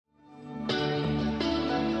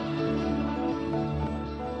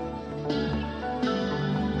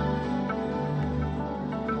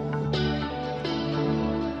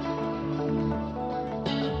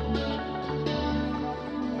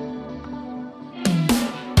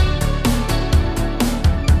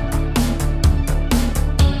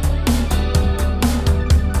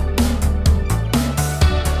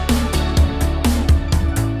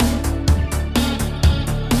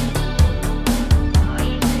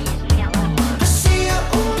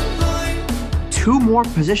two more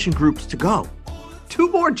position groups to go. Two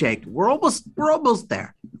more, Jake. We're almost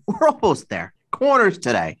there. We're almost there. Corners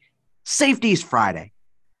today. Safeties Friday.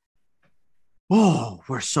 Oh,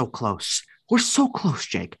 we're so close. We're so close,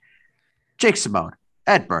 Jake. Jake Simone,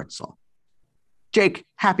 Ed Birdsall. Jake,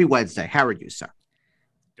 happy Wednesday. How are you, sir?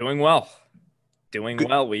 Doing well.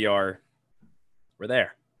 We're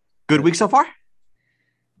there. Good week so far?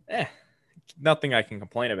 Nothing I can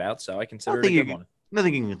complain about, so I consider it a good one.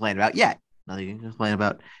 Nothing you can complain about yet.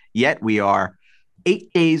 We are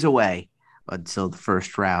 8 days away until the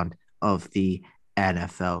first round of the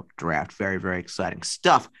NFL draft. Very, very exciting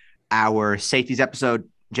stuff. Our safeties episode,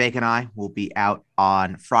 Jake and I, will be out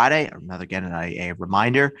on Friday. A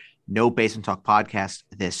reminder, no Basement Talk podcast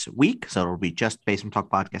this week, so it'll be just Basement Talk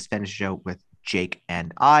podcast fantasy show with Jake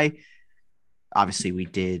and I. Obviously, we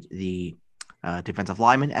did the defensive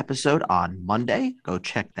lineman episode on Monday. Go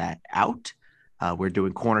check that out. We're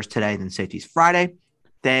doing corners today, then safeties Friday.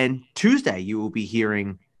 Then Tuesday, you will be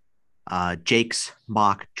hearing Jake's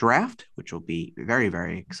mock draft, which will be very,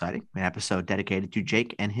 very exciting. An episode dedicated to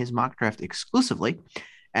Jake and his mock draft exclusively.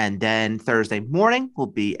 And then Thursday morning will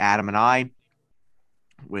be Adam and I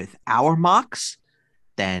with our mocks.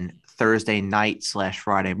 Then Thursday night /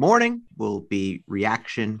 Friday morning will be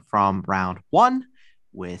reaction from round one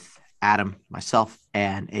with Adam, myself,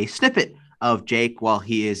 and a snippet of Jake while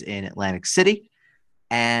he is in Atlantic City.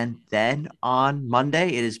 And then on Monday,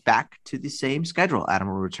 it is back to the same schedule. Adam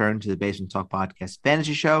will return to the Basement Talk Podcast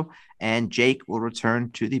Fantasy Show, and Jake will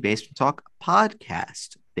return to the Basement Talk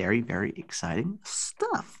Podcast. Very, very exciting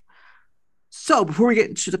stuff. So before we get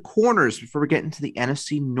into the corners, before we get into the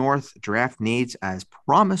NFC North draft needs, as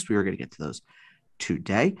promised, we were going to get to those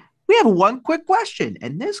today. We have one quick question,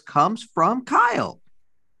 and this comes from Kyle.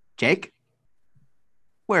 Jake,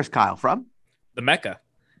 where's Kyle from? The Mecca,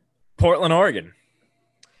 Portland, Oregon.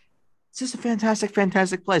 It's just a fantastic,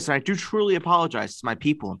 fantastic place. And I do truly apologize to my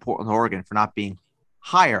people in Portland, Oregon for not being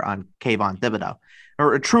higher on Kayvon Thibodeau.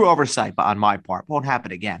 Or a true oversight but on my part. Won't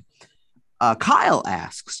happen again. Kyle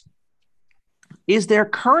asks, is there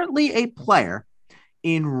currently a player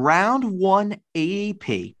in round 1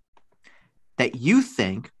 ADP that you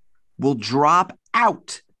think will drop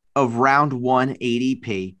out of round 1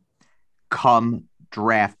 ADP come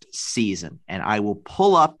draft season? And I will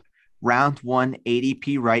pull up round 1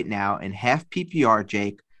 ADP right now in half PPR,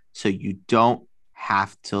 Jake, so you don't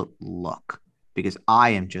have to look because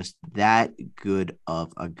I am just that good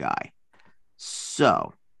of a guy.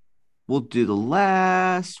 So we'll do the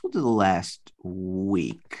last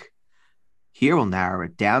week. Here we'll narrow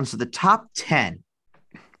it down. So the top 10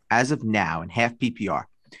 as of now in half PPR.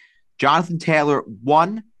 Jonathan Taylor at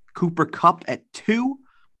 1, Cooper Kupp at 2,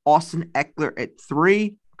 Austin Eckler at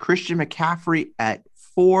 3, Christian McCaffrey at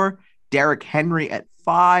 4, Derrick Henry at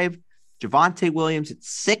 5, Javonte Williams at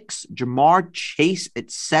 6, Jamar Chase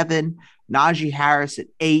at 7, Najee Harris at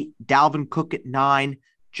 8, Dalvin Cook at 9,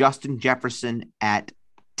 Justin Jefferson at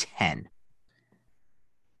 10.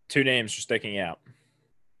 Two names are sticking out.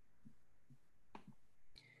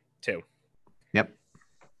 2. Yep.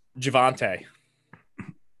 Javonte.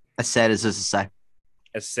 As sad as this is to say.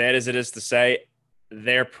 As sad as it is to say,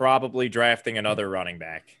 they're probably drafting another running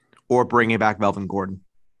back. Or bringing back Melvin Gordon.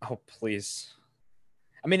 Oh, please.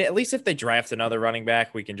 I mean, at least if they draft another running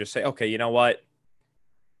back, we can just say, okay, you know what?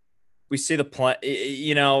 We see the plan.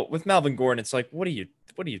 You know, with Melvin Gordon, it's like, what are you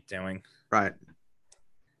doing? Right.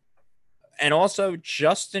 And also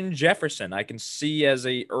Justin Jefferson, I can see as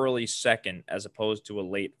a early second as opposed to a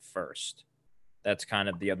late first. That's kind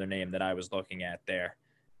of the other name that I was looking at there.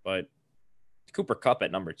 But Cooper Kupp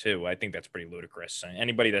at number 2, I think that's pretty ludicrous.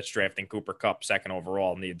 Anybody that's drafting Cooper Kupp second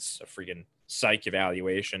overall needs a freaking psych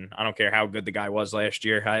evaluation. I don't care how good the guy was last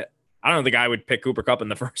year. I don't think I would pick Cooper Kupp in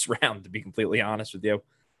the first round, to be completely honest with you.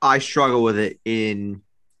 I struggle with it in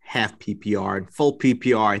half PPR. In full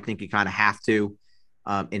PPR, I think you kind of have to.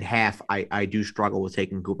 In half, I do struggle with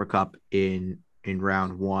taking Cooper Kupp in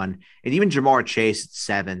round 1. And even Jamar Chase at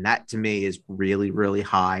 7, that to me is really, really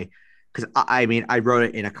high. Because, I mean, I wrote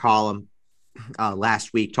it in a column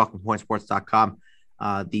last week, talkingpointsports.com,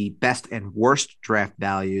 the best and worst draft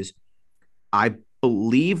values. I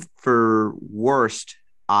believe for worst,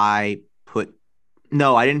 I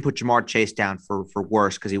didn't put Jamar Chase down for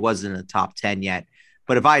worst because he wasn't in the top 10 yet.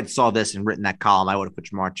 But if I had saw this and written that column, I would have put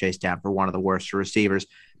Jamar Chase down for one of the worst receivers.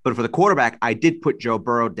 But for the quarterback, I did put Joe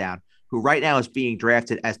Burrow down, who right now is being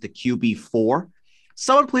drafted as the QB4.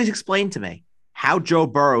 Someone please explain to me how Joe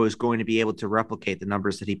Burrow is going to be able to replicate the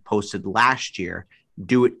numbers that he posted last year,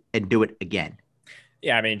 do it again.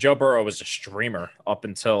 Yeah, I mean, Joe Burrow was a streamer up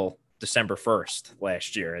until December 1st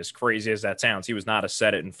last year. As crazy as that sounds, he was not a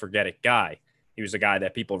set it and forget it guy. He was a guy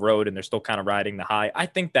that people rode, and they're still kind of riding the high. I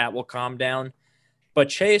think that will calm down. But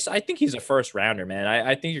Chase, I think he's a first rounder, man.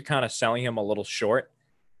 I think you're kind of selling him a little short,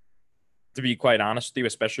 to be quite honest with you,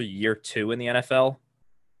 especially year 2 in the NFL.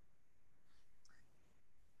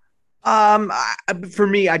 For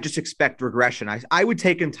me, I just expect regression. I would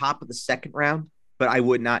take him top of the second round, but I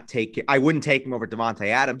wouldn't take him over Davante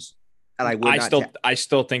Adams. And I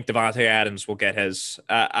still think Davante Adams will get his.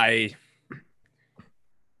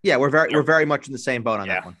 We're very much in the same boat on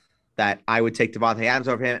that one. That I would take Davante Adams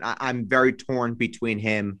over him. I'm very torn between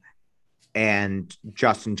him and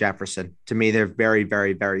Justin Jefferson. To me, they're very,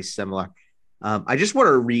 very, very similar. I just want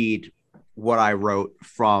to read what I wrote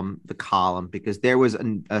from the column because there was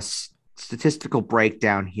a statistical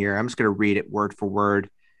breakdown here. I'm just going to read it word for word.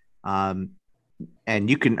 And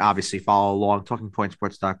you can obviously follow along,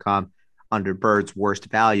 talkingpointsports.com under Bird's worst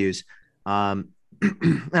values. And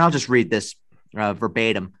I'll just read this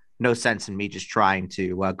verbatim. No sense in me just trying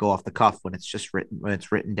to go off the cuff when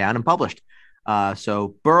it's written down and published.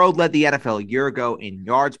 So Burrow led the NFL a year ago in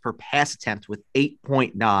yards per pass attempt with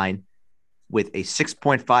 8.9 with a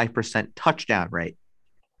 6.5% touchdown rate.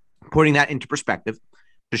 Putting that into perspective,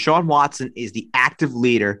 Deshaun Watson is the active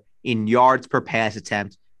leader in yards per pass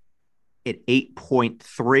attempt at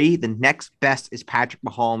 8.3. The next best is Patrick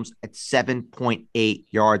Mahomes at 7.8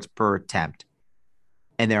 yards per attempt.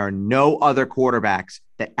 And there are no other quarterbacks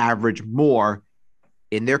that average more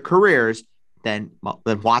in their careers than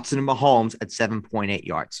Watson and Mahomes at 7.8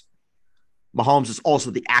 yards. Mahomes is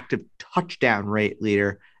also the active touchdown rate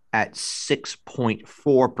leader at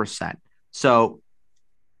 6.4%. So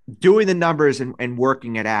doing the numbers and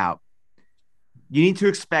working it out, you need to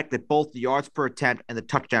expect that both the yards per attempt and the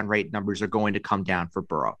touchdown rate numbers are going to come down for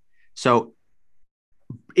Burrow. So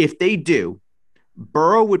if they do,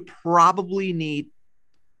 Burrow would probably need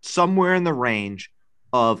somewhere in the range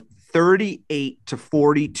of 38 to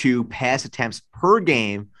 42 pass attempts per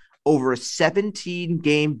game over a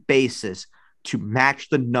 17-game basis to match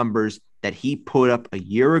the numbers that he put up a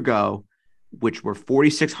year ago, which were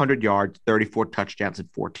 4,600 yards, 34 touchdowns, and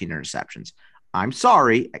 14 interceptions. I'm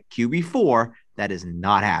sorry, at QB4, that is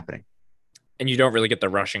not happening. And you don't really get the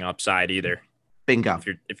rushing upside either. Bingo.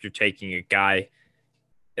 If you're taking a guy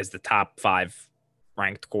as the top 5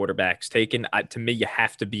 ranked quarterbacks taken, to me, you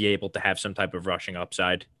have to be able to have some type of rushing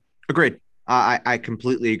upside. Agreed. I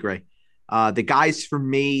completely agree. The guys for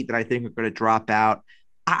me that I think are going to drop out,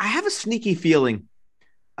 I have a sneaky feeling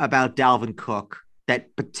about Dalvin Cook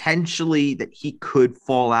that potentially that he could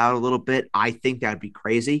fall out a little bit. I think that'd be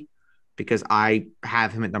crazy because I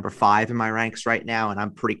have him at number 5 in my ranks right now, and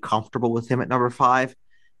I'm pretty comfortable with him at number 5.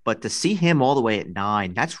 But to see him all the way at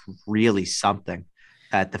 9, that's really something.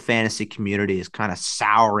 That the fantasy community is kind of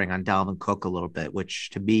souring on Dalvin Cook a little bit, which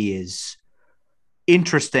to me is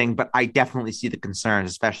interesting, but I definitely see the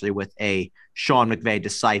concerns, especially with a Sean McVay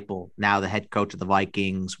disciple, now the head coach of the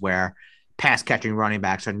Vikings, where pass catching running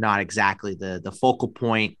backs are not exactly the focal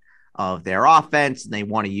point of their offense, and they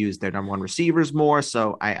want to use their number 1 receivers more.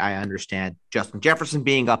 So I understand Justin Jefferson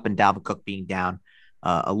being up and Dalvin Cook being down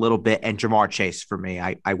a little bit, and Jamar Chase for me,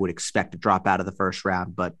 I would expect to drop out of the first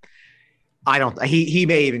round, but I don't. He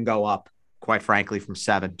may even go up, quite frankly, from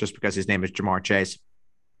 7 just because his name is Jamar Chase.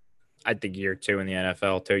 I think year 2 in the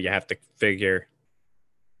NFL too. You have to figure,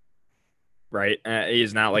 right?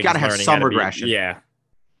 He's not like got to have some regression. Yeah.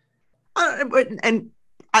 And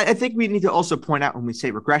I think we need to also point out when we say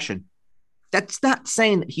regression, that's not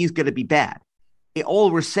saying that he's going to be bad. All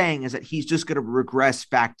we're saying is that he's just going to regress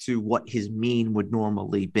back to what his mean would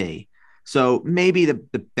normally be. So maybe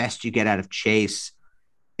the best you get out of Chase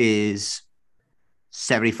is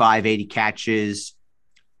 75, 80 catches,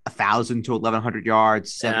 1,000 to 1,100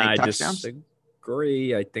 yards, 7 touchdowns. I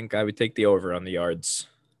disagree. I think I would take the over on the yards.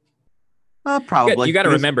 Probably. You got to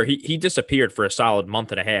remember, he disappeared for a solid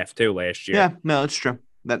month and a half too last year. Yeah, no, that's true.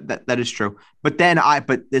 That is true. But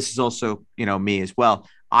this is also, me as well.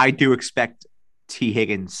 I do expect T.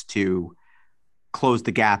 Higgins to close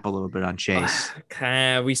the gap a little bit on Chase.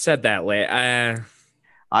 We said that late.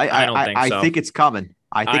 I don't think so. I think it's coming.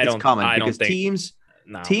 I think it's coming because teams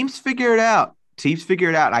figure it out. Teams figure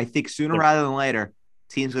it out. I think sooner rather than later,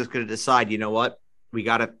 teams are going to decide, you know what? We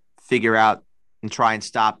got to figure out and try and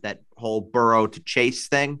stop that whole Burrow to Chase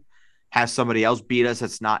thing. Have somebody else beat us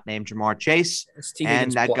that's not named Jamar Chase.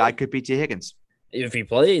 And that guy could be T. Higgins. If he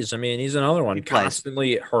plays, I mean, he's another one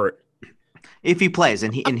constantly hurt. If he plays,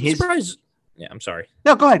 and surprised. Yeah, I'm sorry.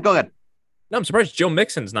 No, go ahead. No, I'm surprised Joe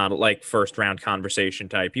Mixon's not like first round conversation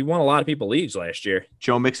type. He won a lot of people leagues last year.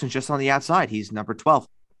 Joe Mixon's just on the outside. He's number 12.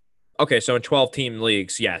 Okay, so in 12-team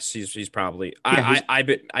leagues, yes, he's probably.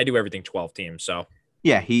 I do everything 12 teams, so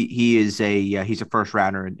Yeah, he is he's a first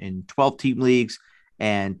rounder in 12 team leagues,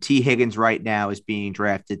 and T Higgins right now is being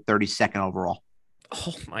drafted 32nd overall.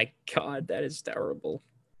 Oh my God, that is terrible.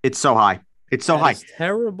 It's so high. It's so That high. is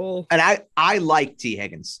terrible. And I like T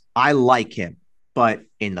Higgins. I like him, but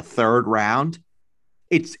in the third round,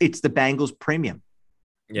 it's the Bengals premium.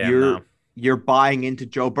 Yeah, You're no. you're buying into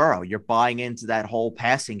Joe Burrow. You're buying into that whole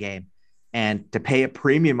passing game, and to pay a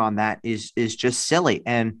premium on that is just silly.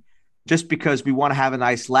 And just because we want to have a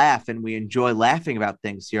nice laugh and we enjoy laughing about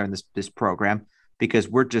things here in this program because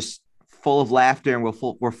we're just full of laughter and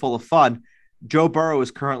we're full of fun. Joe Burrow is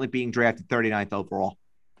currently being drafted 39th overall.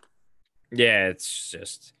 Yeah, it's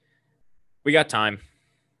just we got time.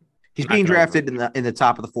 He's Not being gonna over. drafted in the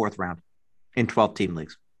top of the fourth round in 12 team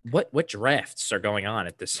leagues. What drafts are going on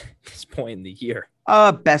at this point in the year?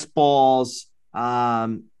 Best balls,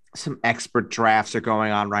 some expert drafts are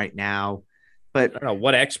going on right now, I but don't know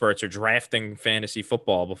what experts are drafting fantasy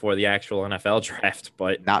football before the actual NFL draft,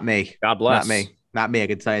 but not me, God not bless. me, not me. I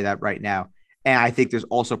can tell you that right now. And I think there's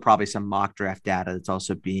also probably some mock draft data that's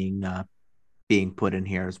also being put in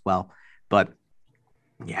here as well. But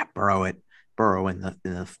yeah, Burrow in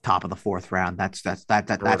the top of the fourth round. That's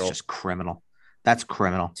Brutal. just criminal. That's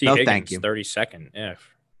criminal. T. No, thank Higgins, you. 32nd. Yeah.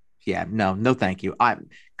 Yeah, no, thank you. I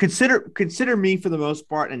consider me for the most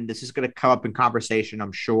part, and this is going to come up in conversation,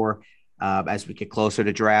 I'm sure, as we get closer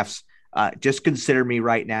to drafts. Just consider me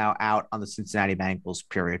right now out on the Cincinnati Bengals.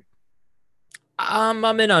 Period.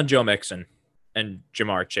 I'm in on Joe Mixon and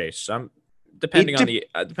Jamar Chase. I'm It depending on de-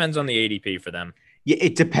 the depends on the ADP for them. yeah,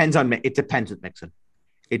 it depends with Mixon.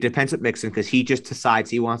 It depends with Mixon because he just decides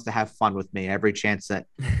he wants to have fun with me every chance that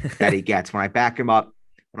he gets. When I back him up,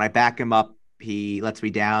 he lets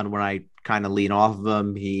me down. When I kind of lean off of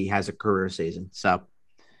him, he has a career season. So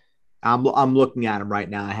I'm looking at him right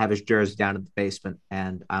now. I have his jersey down in the basement,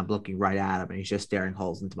 and I'm looking right at him, and he's just staring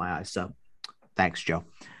holes into my eyes. So thanks, Joe.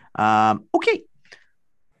 Okay,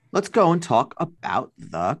 let's go and talk about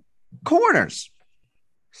the corners.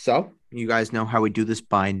 So you guys know how we do this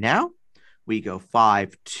by now. We go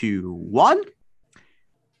 5-2-1.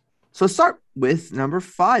 So let's start with number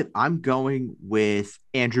 5. I'm going with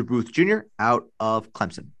Andrew Booth Jr. out of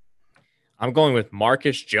Clemson. I'm going with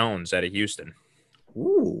Marcus Jones out of Houston.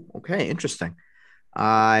 Ooh, okay, interesting.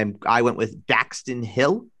 I went with Daxton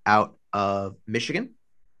Hill out of Michigan.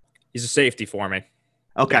 He's a safety for me.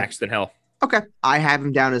 Okay. Daxton Hill. Okay. I have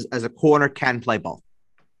him down as a corner, can play both.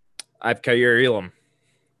 I have Kaiir Elam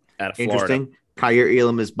out of Florida. Interesting. Kaiir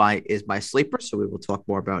Elam is my sleeper, so we will talk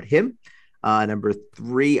more about him. Number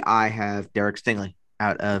 3, I have Derek Stingley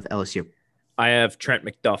out of LSU. I have Trent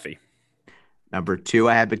McDuffie. Number 2,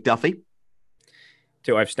 I have McDuffie.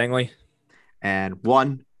 2, I have Stingley. And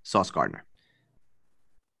 1, Sauce Gardner.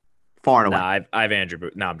 Far and away. I have Andrew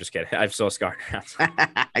Booth. No, I'm just kidding. I have Sauce Gardner.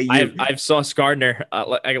 You- I have Sauce Gardner.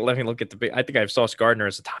 Let me look at I think I have Sauce Gardner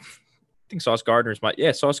as a top. I think Sauce Gardner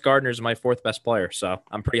is Sauce Gardner is my 4th best player, so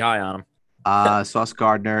I'm pretty high on him. Sauce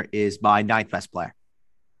Gardner is my 9th best player.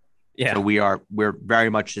 Yeah. So we're very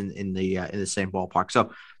much in the same ballpark.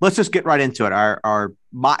 So let's just get right into it.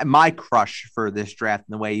 My crush for this draft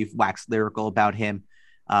and the way you've waxed lyrical about him,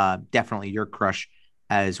 definitely your crush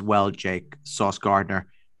as well, Jake. Sauce Gardner.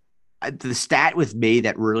 The stat with me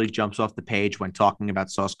that really jumps off the page when talking about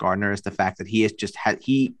Sauce Gardner is the fact that he has just had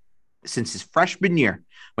since his freshman year,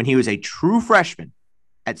 when he was a true freshman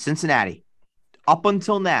at Cincinnati, up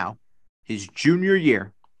until now, his junior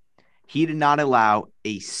year, he did not allow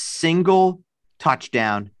a single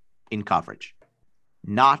touchdown in coverage.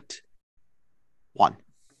 Not one.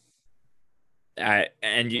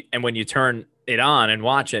 And when you turn it on and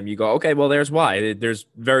watch him, you go, okay, well, there's why. There's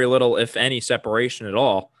very little, if any, separation at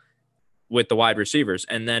all with the wide receivers.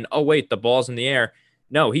 And then, oh, wait, the ball's in the air.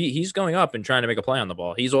 No, he's going up and trying to make a play on the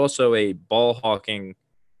ball. He's also a ball hawking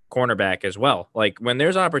cornerback as well. Like, when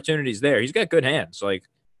there's opportunities there, he's got good hands. Like,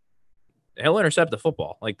 he'll intercept the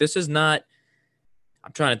football. Like, this is not –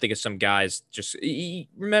 I'm trying to think of some guys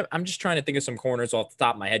I'm just trying to think of some corners off the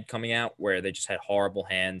top of my head coming out where they just had horrible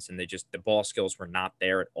hands and the ball skills were not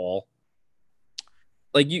there at all.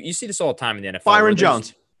 Like, you see this all the time in the NFL. Byron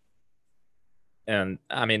Jones. And,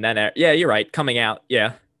 I mean, yeah, you're right. Coming out,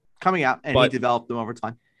 yeah. Coming out, and he developed them over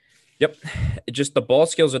time. Yep. Just the ball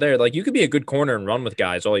skills are there. Like, you could be a good corner and run with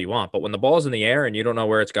guys all you want, but when the ball's in the air and you don't know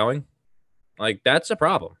where it's going, like, that's a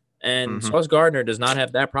problem. And Sauce Gardner does not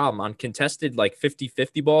have that problem. On contested, like,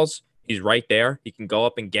 50-50 balls, he's right there. He can go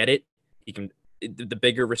up and get it. He can – the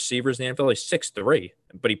bigger receivers in the NFL, he's 6'3",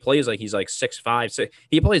 but he plays like he's like 6'5", 6.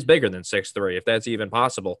 He plays bigger than 6'3", if that's even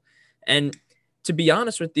possible. And to be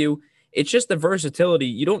honest with you, It's just the versatility.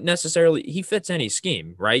 You don't necessarily, he fits any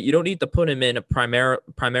scheme, right? You don't need to put him in a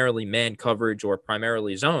primarily man coverage or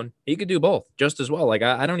primarily zone. He could do both just as well. Like,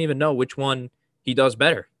 I don't even know which one he does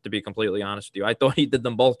better, to be completely honest with you. I thought he did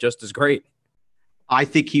them both just as great. I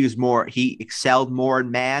think he excelled more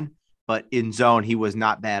in man, but in zone, he was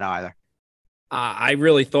not bad either. I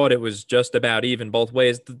really thought it was just about even both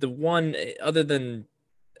ways. The one, other than,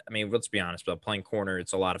 I mean, let's be honest, but playing corner,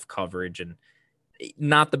 it's a lot of coverage and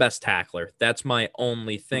not the best tackler. That's my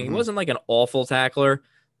only thing. He wasn't like an awful tackler,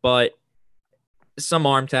 but some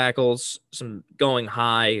arm tackles, some going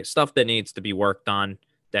high, stuff that needs to be worked on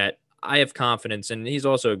that I have confidence in. He's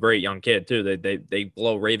also a great young kid, too. They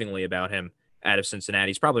blow ravingly about him out of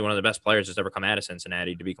Cincinnati. He's probably one of the best players that's ever come out of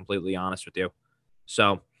Cincinnati, to be completely honest with you.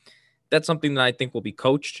 So that's something that I think will be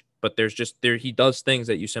coached, but he does things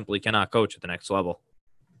that you simply cannot coach at the next level.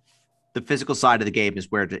 The physical side of the game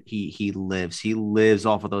is where he lives. He lives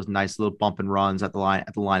off of those nice little bump and runs at the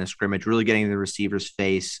line of scrimmage, really getting in the receiver's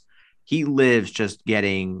face. He lives just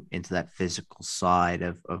getting into that physical side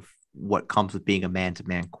of what comes with being a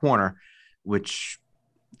man-to-man corner, which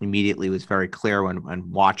immediately was very clear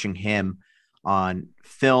when watching him on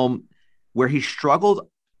film where he struggled.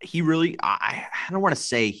 He really, I don't want to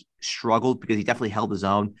say struggled because he definitely held his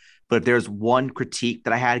own, but if there's one critique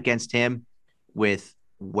that I had against him with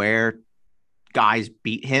where guys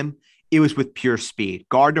beat him, it was with pure speed.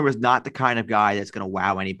 Gardner was not the kind of guy that's going to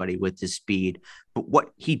wow anybody with his speed, but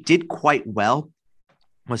what he did quite well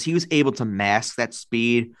was he was able to mask that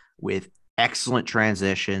speed with excellent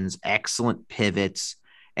transitions, excellent pivots,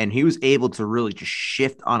 and he was able to really just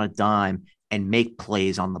shift on a dime and make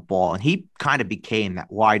plays on the ball. And he kind of became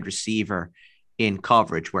that wide receiver in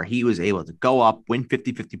coverage where he was able to go up, win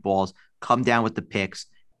 50-50 balls, come down with the picks.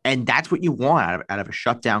 And that's what you want out of a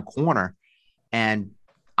shutdown corner. And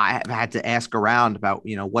I have had to ask around about,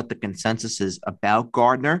 what the consensus is about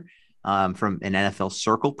Gardner from an NFL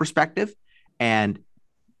circle perspective. And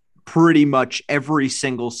pretty much every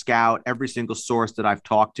single scout, every single source that I've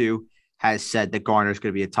talked to has said that Gardner is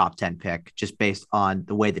going to be a top 10 pick just based on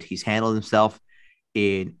the way that he's handled himself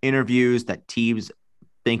in interviews, that teams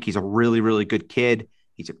think he's a really, really good kid.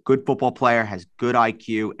 He's a good football player, has good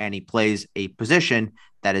IQ, and he plays a position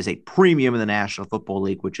that is a premium in the National Football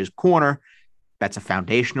League, which is corner. That's a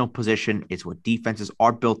foundational position. It's what defenses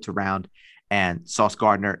are built around. And Sauce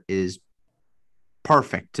Gardner is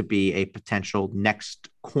perfect to be a potential next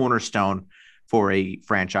cornerstone for a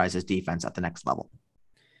franchise's defense at the next level.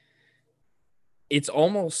 It's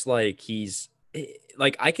almost like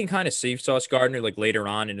I can kind of see Sauce Gardner like later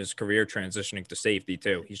on in his career transitioning to safety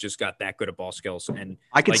too. He's just got that good of ball skills, and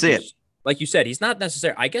I can see it. Like you said, he's not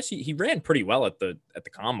necessarily. I guess he ran pretty well at the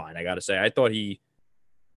combine. I got to say, I thought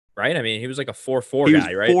right. I mean, he was like a 4.4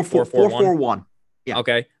 guy, right? 4.41. Yeah.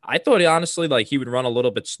 Okay. I thought honestly like he would run a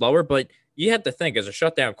little bit slower, but you have to think as a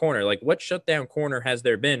shutdown corner, like what shutdown corner has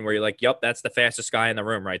there been where you're like, yep, that's the fastest guy in the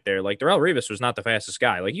room right there. Like Darrelle Revis was not the fastest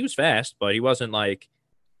guy. Like he was fast, but he wasn't like.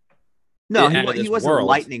 No, he wasn't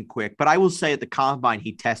lightning quick, but I will say at the combine,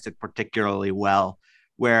 he tested particularly well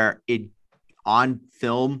where on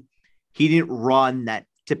film, he didn't run that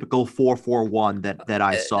typical 4.41 that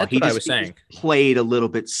I saw. He just played a little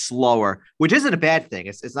bit slower, which isn't a bad thing.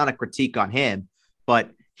 It's not a critique on him,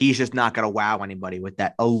 but he's just not going to wow anybody with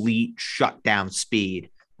that elite shutdown speed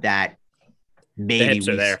that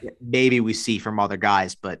maybe we see from other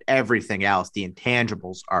guys, but everything else, the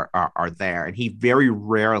intangibles are there. And he very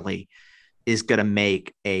rarely is going to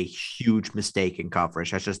make a huge mistake in coverage.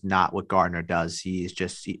 That's just not what Gardner does.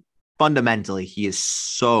 Fundamentally, he is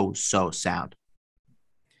so sound.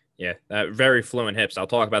 Yeah, very fluent hips. I'll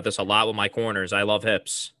talk about this a lot with my corners. I love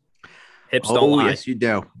hips. Hips don't lie. Yes, you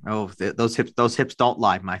do. Oh, those hips don't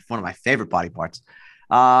lie. One of my favorite body parts.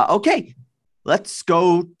 Okay, let's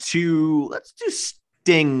do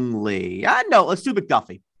Stingley. No, let's do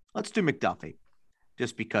McDuffie.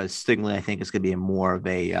 Just because Stingley, I think, is going to be more of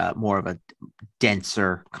a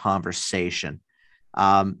denser conversation.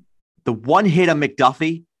 The one hit on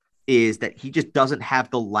McDuffie is that he just doesn't have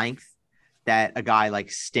the length that a guy like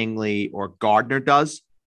Stingley or Gardner does,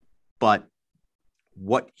 but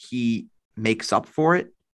what he makes up for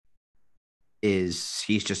it is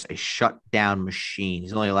he's just a shutdown machine.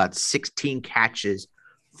 He's only allowed 16 catches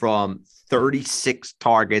from 36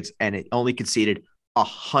 targets, and it only conceded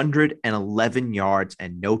 111 yards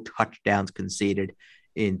and no touchdowns conceded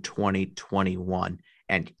in 2021.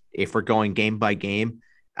 And if we're going game by game,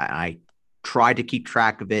 I tried to keep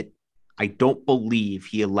track of it. I don't believe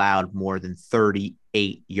he allowed more than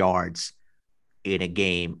 38 yards in a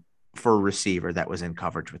game for a receiver that was in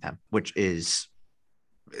coverage with him, which is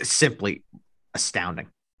simply astounding.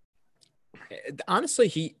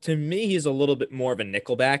 Honestly, to me, he's a little bit more of a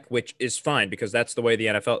nickelback, which is fine because that's the way the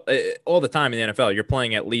NFL, all the time in the NFL, you're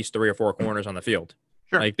playing at least 3 or 4 corners on the field.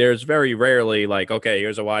 Sure. Like there's very rarely like, okay,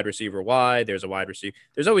 here's a wide receiver wide, there's a wide receiver.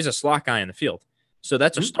 There's always a slot guy in the field. So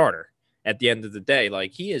that's a starter at the end of the day.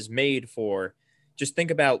 Like he is made for, just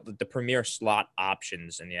think about the premier slot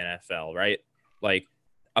options in the NFL, right? Like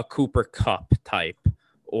a Cooper Kupp type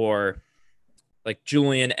or like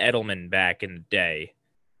Julian Edelman back in the day,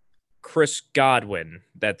 Chris Godwin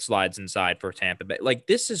that slides inside for Tampa Bay. Like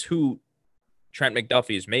this is who Trent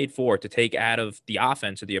McDuffie is made for, to take out of the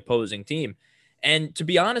offense of the opposing team. And to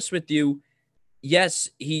be honest with you, yes,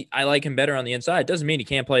 I like him better on the inside. Doesn't mean he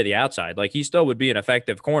can't play the outside. Like he still would be an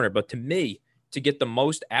effective corner, but to me, to get the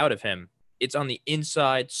most out of him, it's on the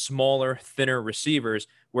inside, smaller, thinner receivers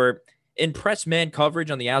where in press man coverage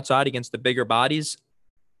on the outside against the bigger bodies,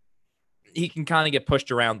 he can kind of get pushed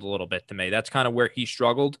around a little bit to me. That's kind of where he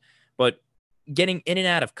struggled. But getting in and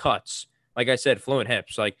out of cuts, like I said, fluent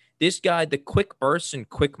hips, like this guy, the quick bursts and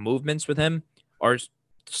quick movements with him are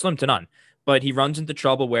slim to none. But he runs into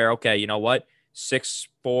trouble where, okay, you know what? 6'4",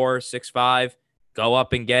 6'5", go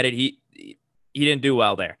up and get it. He didn't do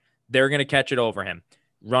well there. They're going to catch it over him.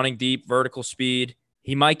 Running deep, vertical speed.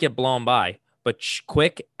 He might get blown by, but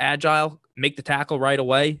quick, agile, make the tackle right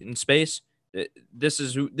away in space. This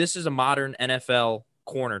is a modern NFL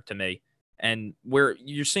corner to me. And where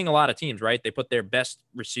you're seeing a lot of teams, right? They put their best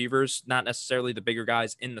receivers, not necessarily the bigger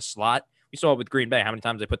guys, in the slot. We saw it with Green Bay, how many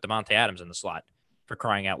times they put Devontae Adams in the slot, for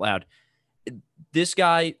crying out loud. This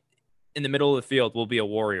guy in the middle of the field will be a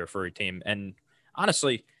warrior for a team. And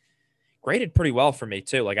honestly, graded pretty well for me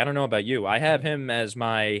too. Like, I don't know about you. I have him as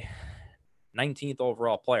my 19th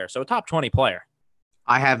overall player. So a top 20 player.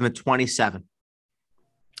 I have him at 27.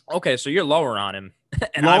 Okay, so you're lower on him.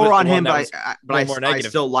 And lower on him, but I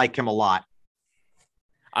still like him a lot.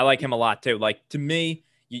 I like him a lot too. Like to me,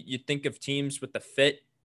 you think of teams with the fit.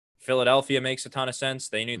 Philadelphia makes a ton of sense.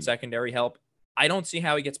 They need secondary help. I don't see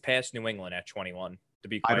how he gets past New England at 21, to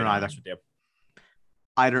be quite honest with you.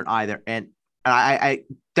 I don't either. And I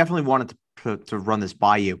definitely wanted to run this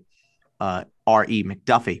by you, R.E.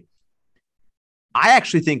 McDuffie. I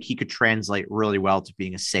actually think he could translate really well to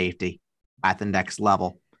being a safety at the next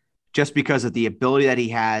level, just because of the ability that he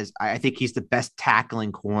has. I think he's the best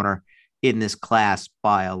tackling corner in this class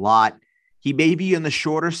by a lot. He may be on the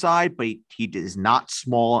shorter side, but he is not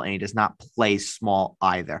small, and he does not play small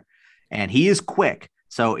either. And he is quick.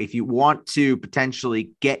 So if you want to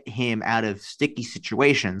potentially get him out of sticky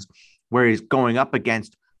situations where he's going up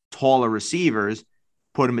against taller receivers,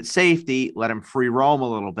 put him at safety, let him free roam a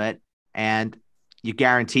little bit, and you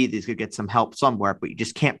guarantee that he's going to get some help somewhere, but you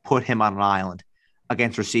just can't put him on an island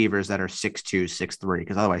against receivers that are 6'2", 6'3",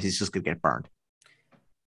 because otherwise he's just going to get burned.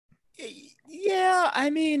 Yeah, I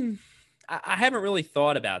mean, I haven't really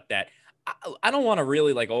thought about that. I don't want to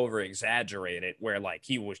really like over exaggerate it where like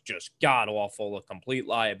he was just god awful, a complete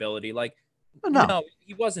liability. Like, no,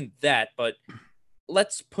 he wasn't that, but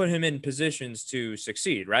let's put him in positions to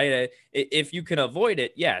succeed, right? If you can avoid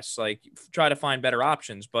it, yes, like try to find better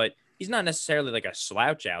options, but he's not necessarily like a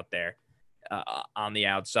slouch out there on the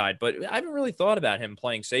outside. But I haven't really thought about him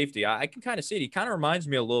playing safety. I can kind of see it. He kind of reminds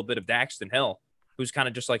me a little bit of Daxton Hill, who's kind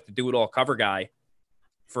of just like the do-it-all cover guy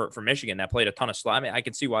for Michigan that played a ton of slot. I mean, I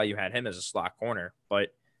can see why you had him as a slot corner,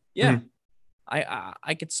 but yeah,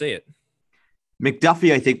 I could see it.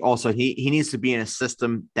 McDuffie, I think also he needs to be in a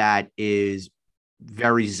system that is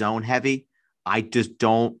very zone heavy. I just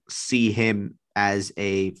don't see him as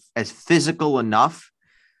physical enough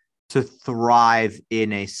to thrive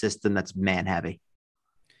in a system that's man heavy.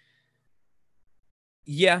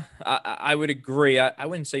 Yeah, I would agree. I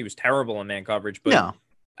wouldn't say he was terrible in man coverage, but no.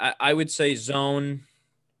 I would say zone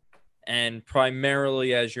and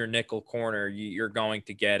primarily as your nickel corner, you're going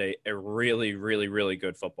to get a really, really, really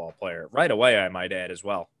good football player right away, I might add as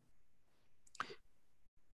well.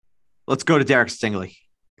 Let's go to Derek Stingley,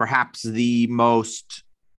 perhaps the most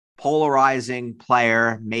polarizing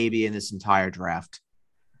player maybe in this entire draft.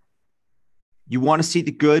 You want to see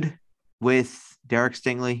the good with Derek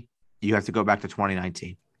Stingley? You have to go back to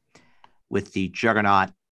 2019 with the juggernaut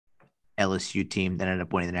LSU team that ended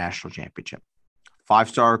up winning the national championship.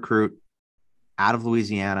 5-star recruit out of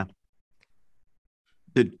Louisiana.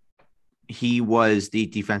 He was the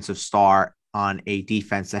defensive star on a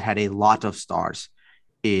defense that had a lot of stars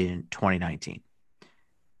in 2019.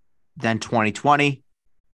 Then 2020,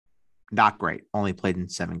 not great. Only played in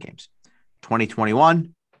 7 games.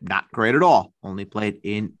 2021, not great at all. Only played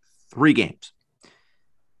in 3 games.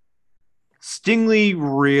 Stingley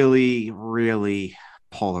really, really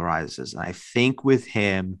polarizes. And I think with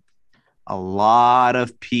him, a lot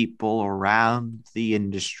of people around the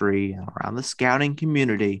industry, around the scouting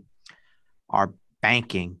community, are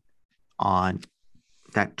banking on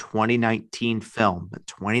that 2019 film, the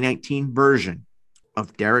 2019 version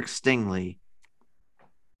of Derek Stingley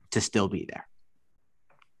to still be there.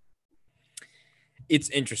 It's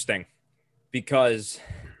interesting because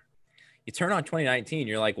you turn on 2019,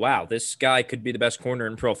 you're like, wow, this guy could be the best corner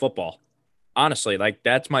in pro football. Honestly, like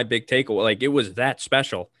that's my big takeaway. Like it was that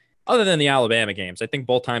special. Other than the Alabama games, I think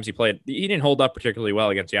both times he played, he didn't hold up particularly well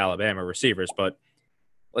against the Alabama receivers. But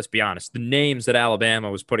let's be honest, the names that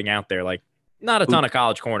Alabama was putting out there, like not a ton of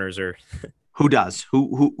college corners or who does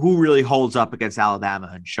who really holds up against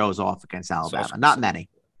Alabama and shows off against Alabama? Not many.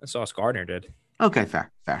 Sauce Gardner did. Okay,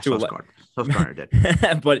 fair. Sauce Gardner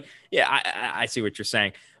did. But yeah, I see what you're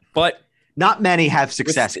saying. But not many have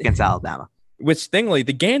success against Alabama. With Stingley,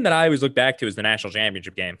 the game that I always look back to is the national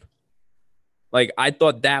championship game. Like, I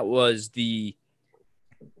thought that was the,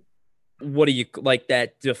 what do you, like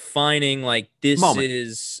that defining, like, this moment.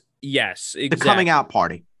 Is, yes, exactly. The coming out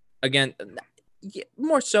party. Again,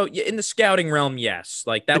 more so in the scouting realm, yes.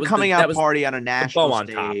 Like, that the was coming out party on a national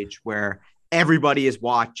stage where everybody is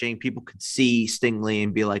watching. People could see Stingley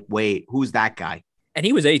and be like, wait, who's that guy? And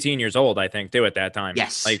he was 18 years old, I think, too, at that time.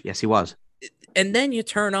 Yes. Like, yes, he was. And then you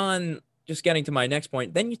turn on, just getting to my next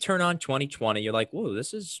point, then you turn on 2020. You're like, whoa,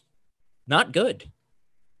 this is not good.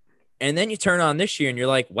 And then you turn on this year and you're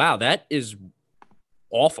like, wow, that is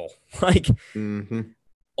awful. Like,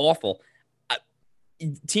 awful.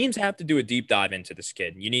 Teams have to do a deep dive into this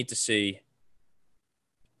kid. You need to see,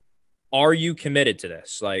 are you committed to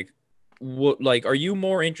this? Like, what? Like, are you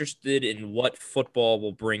more interested in what football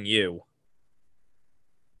will bring you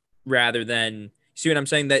rather than, see what I'm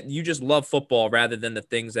saying? That you just love football rather than the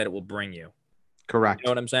things that it will bring you. Correct. You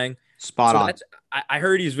know what I'm saying? Spot on. I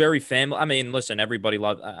heard he's very family. I mean, listen, everybody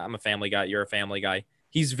loves, I'm a family guy. You're a family guy.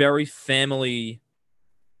 He's very family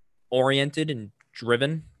oriented and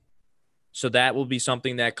driven. So that will be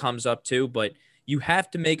something that comes up too. But you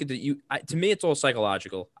have to make it that to me, it's all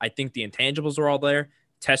psychological. I think the intangibles are all there.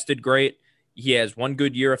 Tested great. He has one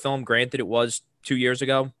good year of film. Granted, it was 2 years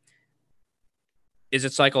ago. Is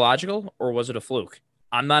it psychological or was it a fluke?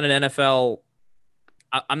 I'm not an NFL.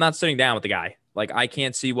 I'm not sitting down with the guy. Like, I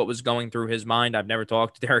can't see what was going through his mind. I've never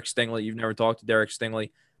talked to Derek Stingley. You've never talked to Derek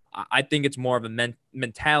Stingley. I think it's more of a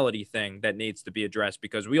mentality thing that needs to be addressed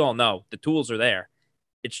because we all know the tools are there.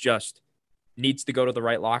 It's just needs to go to the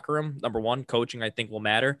right locker room. Number one, coaching, I think, will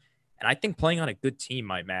matter. And I think playing on a good team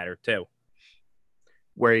might matter too.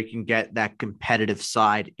 Where you can get that competitive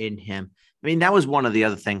side in him. I mean, that was one of the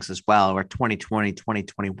other things as well, where 2020,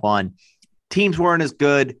 2021, teams weren't as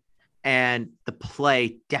good. And the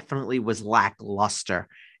play definitely was lackluster.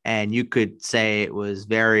 And you could say it was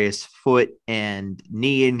various foot and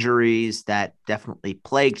knee injuries that definitely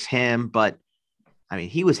plagued him. But, I mean,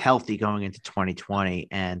 he was healthy going into 2020.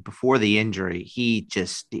 And before the injury, he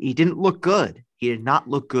didn't look good. He did not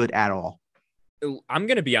look good at all. I'm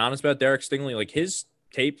going to be honest about Derek Stingley. Like, his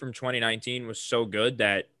tape from 2019 was so good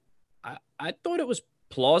that I thought it was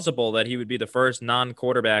plausible that he would be the first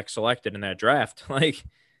non-quarterback selected in that draft. Like,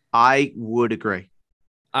 I would agree.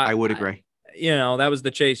 I would agree. You know, that was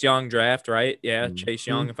the Chase Young draft, right? Yeah, Chase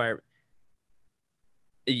Young.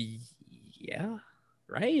 Yeah,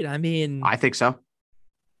 right. I mean, I think so.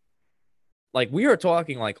 Like, we are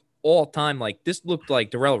talking like all time. Like, this looked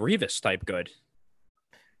like Darrelle Revis type good.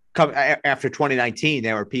 After 2019,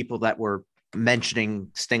 there were people that were mentioning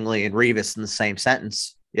Stingley and Revis in the same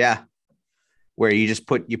sentence. Yeah, where you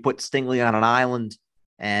put Stingley on an island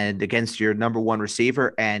and against your number one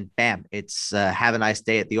receiver, and bam, it's have a nice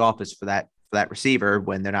day at the office for that receiver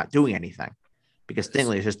when they're not doing anything because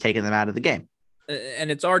Stingley is just taking them out of the game.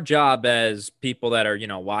 And it's our job as people that are, you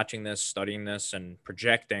know, watching this, studying this, and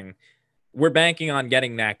projecting. We're banking on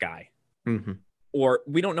getting that guy. Mm-hmm. Or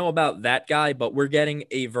we don't know about that guy, but we're getting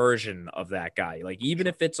a version of that guy. Like, even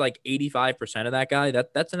if it's like 85% of that guy,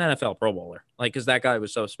 that's an NFL Pro Bowler. Like, because that guy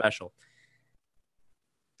was so special.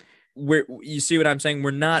 You see what I'm saying?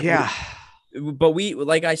 We're not. Yeah. But we,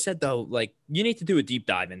 like I said, though, like, you need to do a deep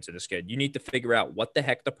dive into this kid. You need to figure out what the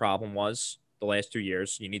heck the problem was the last 2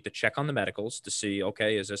 years. You need to check on the medicals to see,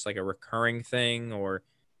 okay, is this like a recurring thing? Or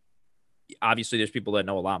obviously there's people that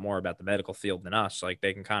know a lot more about the medical field than us. Like,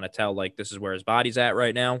 they can kind of tell, like, this is where his body's at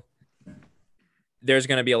right now. There's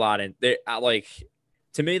going to be a lot in there. Like,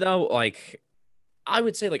 to me, though, like, I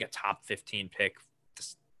would say like a top 15 pick.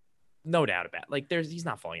 No doubt about it. Like, he's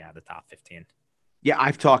not falling out of the top 15. Yeah,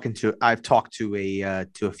 I've talked to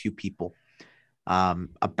a few people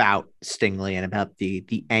about Stingley and about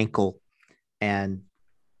the ankle, and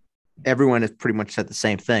everyone has pretty much said the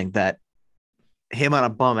same thing, that him on a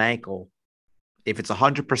bum ankle, if it's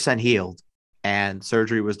 100% healed and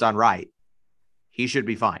surgery was done right, he should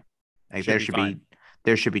be fine. Like there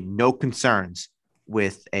should be no concerns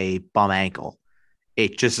with a bum ankle.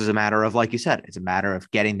 It just is a matter of, like you said, it's a matter of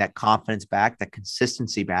getting that confidence back, that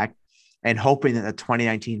consistency back, and hoping that the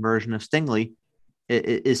 2019 version of Stingley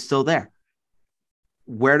is still there.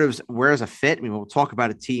 Where does a fit? I mean, we'll talk about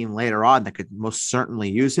a team later on that could most certainly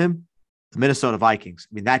use him. The Minnesota Vikings.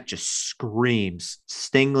 I mean, that just screams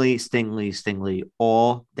Stingley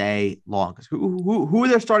all day long. Who are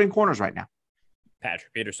their starting corners right now?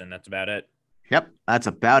 Patrick Peterson. That's about it. Yep, that's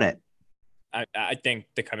about it. I think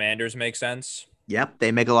the Commanders make sense. Yep,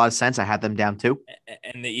 they make a lot of sense. I had them down too.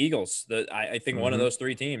 And the Eagles. I think one of those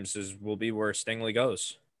three teams will be where Stingley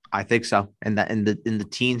goes. I think so. And that in the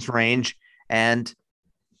teens range, and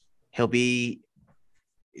he'll be.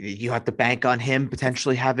 You have to bank on him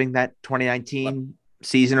potentially having that 2019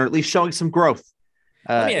 season, or at least showing some growth.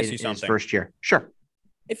 Let me ask you something. In his first year. Sure.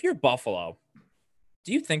 If you're Buffalo,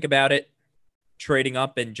 do you think about it trading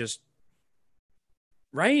up and just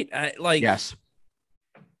right? Yes.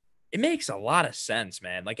 It makes a lot of sense,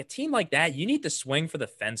 man. Like a team like that, you need to swing for the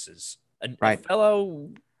fences. A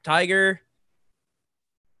fellow Tiger.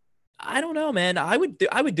 I don't know, man. I would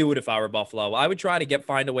do it if I were Buffalo. I would try to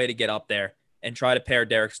find a way to get up there and try to pair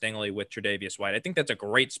Derek Stingley with Tre'Davious White. I think that's a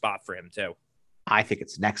great spot for him too. I think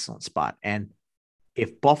it's an excellent spot. And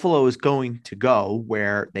if Buffalo is going to go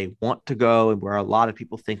where they want to go and where a lot of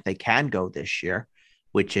people think they can go this year,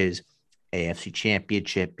 which is AFC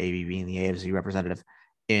Championship, maybe being the AFC representative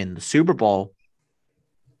in the Super Bowl,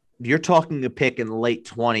 you're talking a pick in the late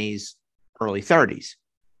 20s, early 30s.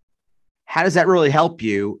 How does that really help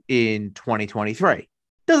you in 2023? It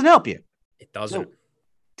doesn't help you. It doesn't. So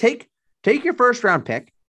take your first round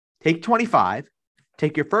pick, take 25,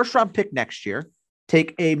 take your first round pick next year,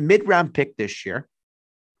 take a mid round pick this year,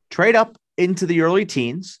 trade up into the early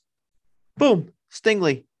teens. Boom,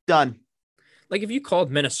 Stingley, done. Like if you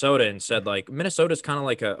called Minnesota and said like Minnesota's kind of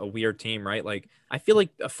like a weird team, right? Like I feel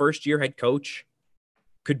like a first year head coach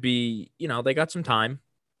could be, they got some time,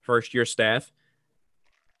 first year staff.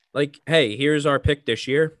 Like, hey, here's our pick this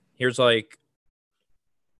year. Here's like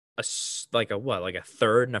a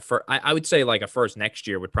third and a first. I would say like a first next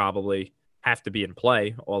year would probably have to be in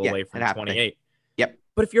play all the way from 28. Yep.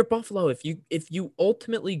 But if you're Buffalo, if you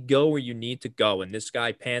ultimately go where you need to go and this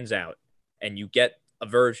guy pans out and you get a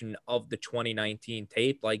version of the 2019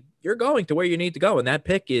 tape, like you're going to where you need to go. And that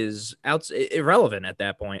pick is irrelevant at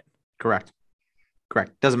that point. Correct.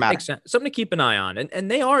 Doesn't matter. Makes sense. Something to keep an eye on.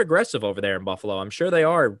 And they are aggressive over there in Buffalo. I'm sure they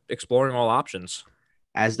are exploring all options.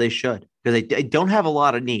 As they should, because they don't have a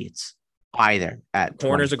lot of needs either. At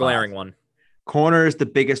corner's a glaring one. Corner is the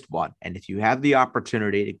biggest one. And if you have the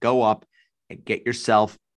opportunity to go up and get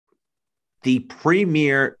yourself the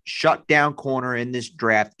premier shutdown corner in this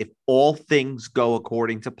draft, if all things go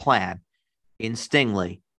according to plan in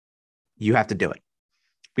Stingley, you have to do it.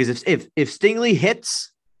 Because if Stingley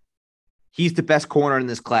hits, he's the best corner in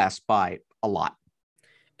this class by a lot.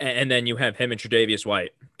 And then you have him and Tre'Davious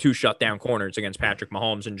White, two shutdown corners against Patrick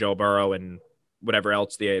Mahomes and Joe Burrow and whatever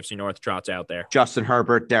else the AFC North trots out there. Justin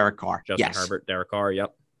Herbert, Derek Carr. Herbert, Derek Carr,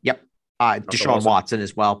 yep. Deshaun Watson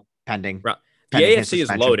as well, pending. The AFC is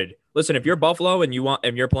loaded. Listen, if you're Buffalo and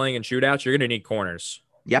you're playing in shootouts, you're going to need corners.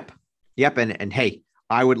 Yep. And hey,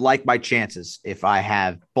 I would like my chances if I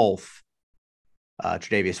have both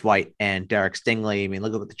Tre'Davious White and Derek Stingley. I mean,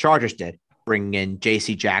 look at what the Chargers did, bringing in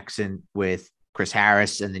J.C. Jackson with Chris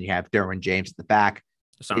Harris, and then you have Derwin James at the back.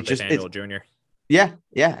 Asante Samuel Jr. Yeah.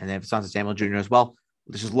 And they have Asante Samuel Jr. as well.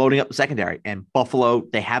 This is loading up the secondary. And Buffalo,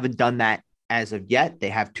 they haven't done that as of yet. They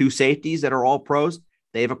have two safeties that are all pros.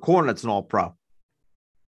 They have a corner that's an all pro.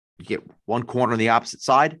 You get one corner on the opposite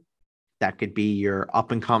side. That could be your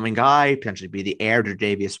up-and-coming guy, potentially be the heir to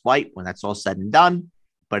Tre'Davious White when that's all said and done.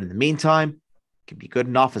 But in the meantime, it can be good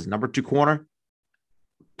enough as number two corner.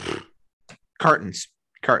 Curtains.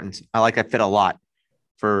 I like that fit a lot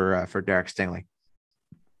for Derek Stingley.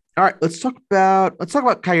 All right, let's talk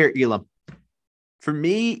about Kaiir Elam. For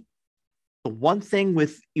me, the one thing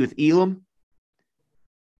with Elam,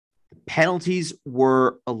 the penalties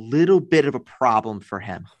were a little bit of a problem for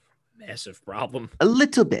him. Massive problem. A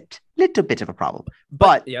little bit of a problem.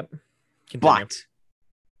 But yep. But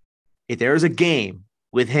if there is a game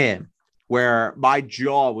with him where my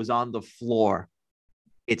jaw was on the floor,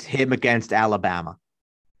 it's him against Alabama.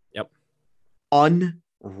 Yep.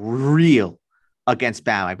 Unreal against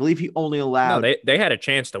Bama. I believe he only allowed. No, they had a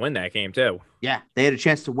chance to win that game too. Yeah, they had a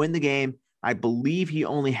chance to win the game. I believe he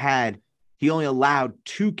only allowed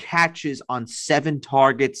 2 catches on 7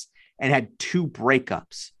 targets and had 2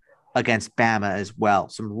 breakups. against Bama as well.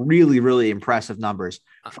 Some really, really impressive numbers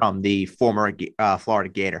from the former Florida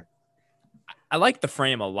Gator. I like the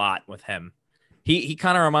frame a lot with him. He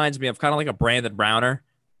kind of reminds me of kind of like a Brandon Browner.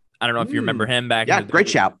 I don't know if you remember him back in the great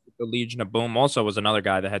shout. The Legion of Boom also was another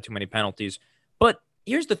guy that had too many penalties. But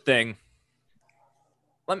here's the thing.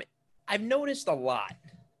 I've noticed a lot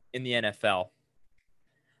in the NFL.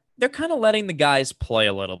 They're kind of letting the guys play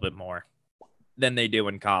a little bit more than they do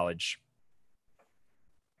in college.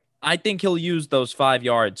 I think he'll use those 5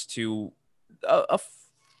 yards to a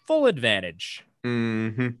full advantage.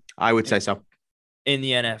 I would say so. In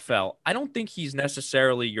the NFL, I don't think he's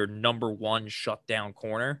necessarily your number one shutdown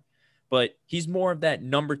corner, but he's more of that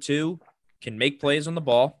number 2, can make plays on the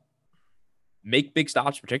ball, make big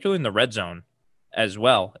stops, particularly in the red zone as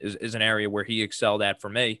well, is an area where he excelled at for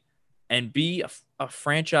me, and be a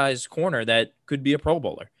franchise corner that could be a Pro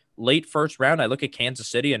Bowler. Late first round, I look at Kansas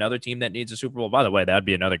City, another team that needs a Super Bowl. By the way, that'd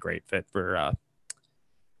be another great fit for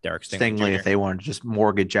Derek Stingley if they wanted to just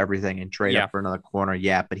mortgage everything and trade up for another corner.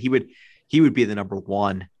 Yeah, but he would be the number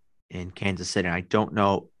 1 in Kansas City. I don't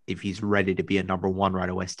know if he's ready to be a number 1 right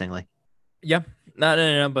away, Stingley. Yeah,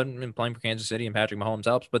 no, but playing for Kansas City and Patrick Mahomes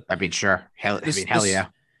helps. But I mean, sure, hell yeah.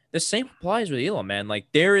 The same applies with Elam, man. Like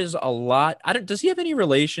there is a lot. Does he have any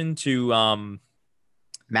relation to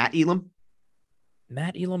Matt Elam?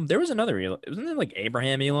 Matt Elam. There was another Elam. Wasn't it like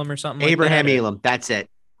Abraham Elam or something? Abraham like that? Elam. That's it.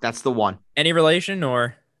 That's the one. Any relation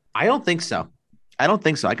or? I don't think so. I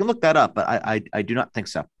can look that up, but I do not think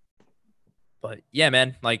so. But yeah,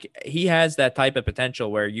 man, like he has that type of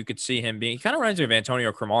potential where you could see him being. He kind of reminds me of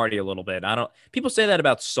Antonio Cromartie a little bit. People say that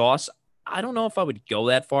about Sauce. I don't know if I would go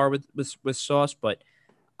that far with Sauce, but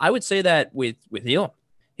I would say that with Elam.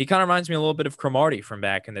 He kind of reminds me a little bit of Cromartie from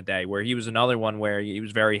back in the day, where he was another one where he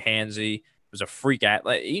was very handsy. Was a freak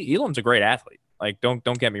athlete. Elam's a great athlete. Like, don't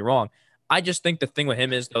get me wrong. I just think the thing with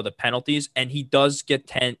him is though the penalties, and he does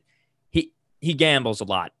get he gambles a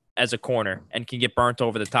lot as a corner and can get burnt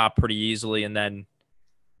over the top pretty easily. And then,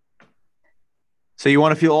 so you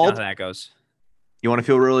want to feel old? You know how that goes. You want to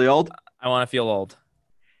feel really old? I want to feel old.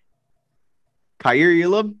 Kaiir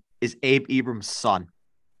Elam is Abe Ibram's son.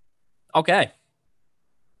 Okay.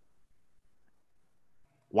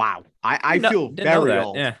 Wow, I feel very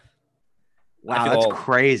old. Yeah. Wow, that's old.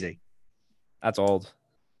 Crazy. That's old.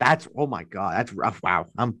 That's, oh my God, that's rough. Wow.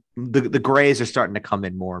 The grays are starting to come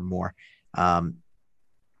in more and more.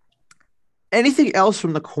 Anything else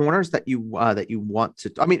from the corners that you want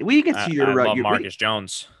to? I mean, we didn't get to your Marcus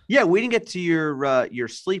Jones. Yeah, we didn't get to your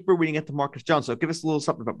sleeper. We didn't get to Marcus Jones. So give us a little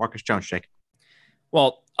something about Marcus Jones, Jake.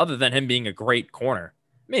 Well, other than him being a great corner,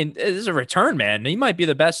 I mean, this is a return man. He might be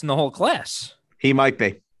the best in the whole class. He might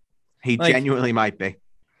be. He genuinely might be.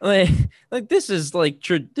 Like this is like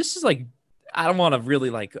I don't want to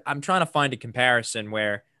really I'm trying to find a comparison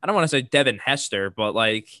where I don't want to say Devin Hester, but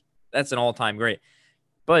like that's an all-time great.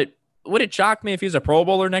 But would it shock me if he's a Pro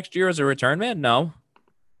Bowler next year as a return man? No.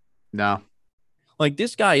 Like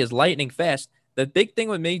this guy is lightning fast. The big thing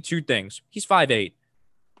with me, 2 things. He's 5'8".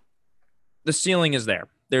 The ceiling is there.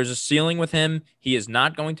 There's a ceiling with him. He is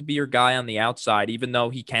not going to be your guy on the outside, even though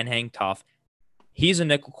he can hang tough. He's a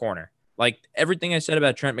nickel corner. Like everything I said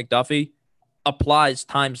about Trent McDuffie applies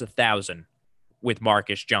times 1,000 with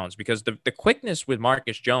Marcus Jones, because the quickness with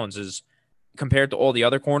Marcus Jones is compared to all the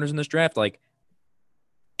other corners in this draft,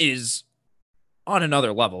 is on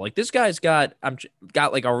another level. Like this guy's got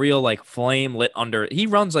like a real flame lit under. He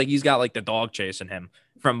runs like he's got like the dog chasing him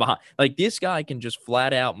from behind. Like this guy can just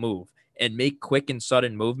flat out move and make quick and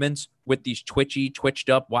sudden movements with these twitched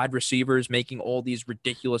up wide receivers making all these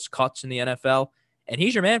ridiculous cuts in the NFL. And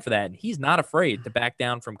he's your man for that. And he's not afraid to back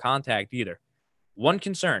down from contact either. One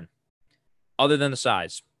concern, other than the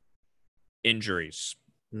size, injuries.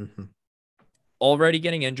 Mm-hmm. Already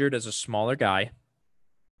getting injured as a smaller guy.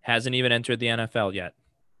 Hasn't even entered the NFL yet.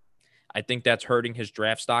 I think that's hurting his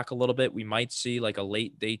draft stock a little bit. We might see like a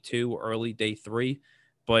late day 2, early day 3.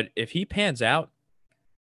 But if he pans out,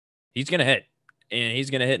 he's going to hit. And he's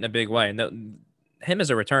going to hit in a big way. And him as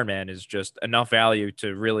a return man is just enough value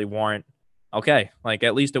to really warrant, okay, like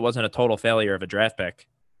at least it wasn't a total failure of a draft pick.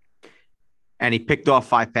 And he picked off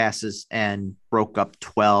 5 passes and broke up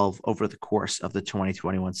 12 over the course of the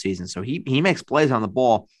 2021 season. So he makes plays on the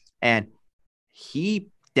ball, and he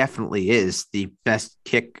definitely is the best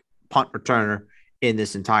kick punt returner in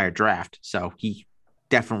this entire draft. So he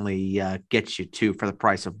definitely gets you 2 for the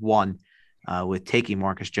price of 1 with taking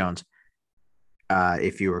Marcus Jones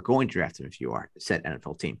if you are going to draft him, if you are said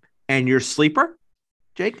NFL team. And your sleeper,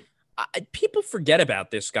 Jake? People forget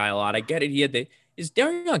about this guy a lot. I get it. Is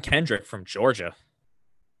Darion Kendrick from Georgia?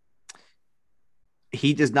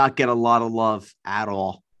 He does not get a lot of love at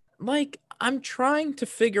all. like, I'm trying to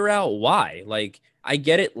figure out why. Like, I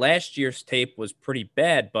get it. Last year's tape was pretty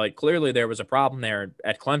bad, but clearly there was a problem there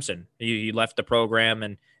at Clemson. He left the program,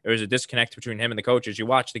 and there was a disconnect between him and the coaches. You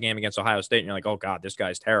watch the game against Ohio State, and you're like, oh, God, this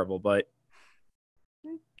guy's terrible. But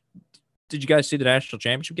did you guys see the national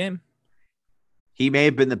championship game? He may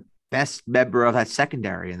have been the best member of that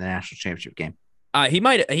secondary in the national championship game.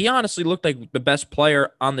 He honestly looked like the best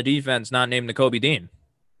player on the defense, not named Nakobe Dean.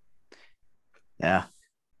 Yeah.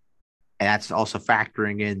 And that's also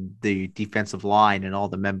factoring in the defensive line and all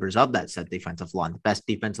the members of that said defensive line, the best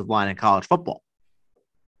defensive line in college football.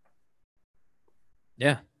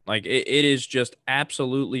 Yeah. Like it is just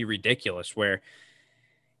absolutely ridiculous where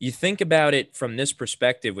you think about it from this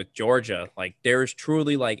perspective with Georgia, like there's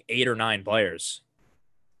truly like 8 or 9 players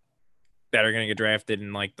that are going to get drafted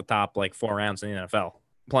in like the top like 4 rounds in the NFL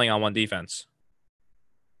playing on one defense.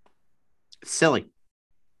 It's silly.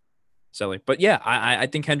 But yeah, I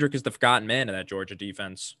think Hendrick is the forgotten man in that Georgia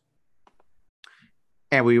defense.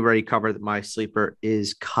 And we already covered that my sleeper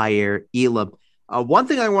is Kaiir Elam. One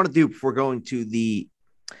thing I want to do before going to the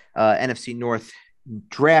NFC North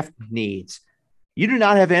draft needs, you do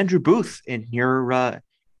not have Andrew Booth in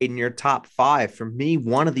your top 5. For me,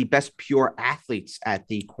 one of the best pure athletes at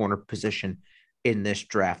the corner position in this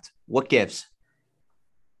draft. What gives?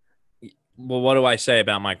 Well, what do I say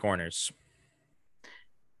about my corners?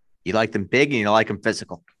 You like them big and you like them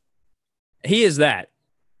physical. He is that,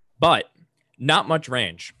 but not much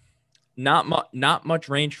range. Not much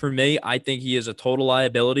range for me. I think he is a total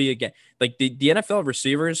liability. Again, like the NFL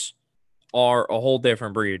receivers are a whole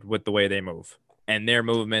different breed with the way they move and their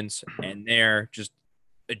movements and their just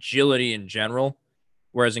agility in general.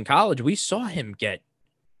 Whereas in college, we saw him get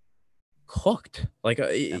cooked. Like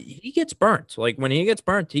he gets burnt. Like when he gets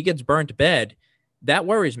burnt bad. That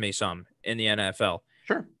worries me some in the NFL.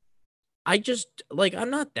 Sure. I'm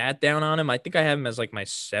not that down on him. I think I have him as like my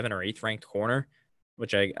 7th or 8th ranked corner,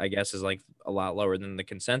 which I guess is like a lot lower than the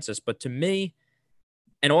consensus. But to me,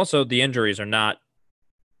 and also the injuries are not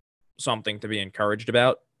something to be encouraged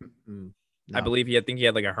about. No. I believe I think he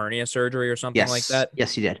had like a hernia surgery or something like that.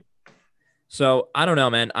 Yes, he did. So I don't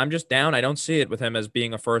know, man. I'm just down. I don't see it with him as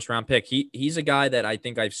being a 1st round pick. He's a guy that I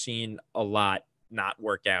think I've seen a lot not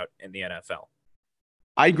work out in the NFL.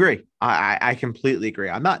 I agree. I completely agree.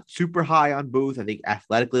 I'm not super high on Booth. I think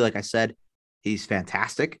athletically, like I said, he's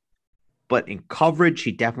fantastic. But in coverage,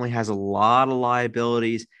 he definitely has a lot of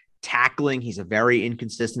liabilities. Tackling, he's a very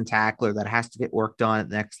inconsistent tackler that has to get worked on at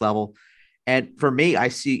the next level. And for me, I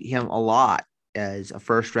see him a lot as a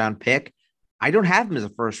 1st round pick. I don't have him as a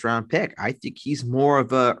 1st round pick. I think he's more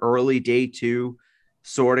of a early day 2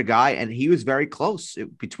 sort of guy. And he was very close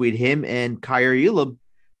between him and Kaiir Elam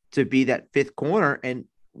to be that 5th corner. And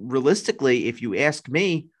realistically, if you ask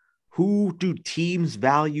me, who do teams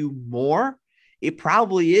value more? It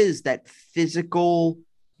probably is that physical,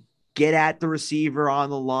 get at the receiver on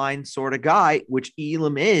the line sort of guy, which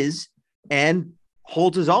Elam is and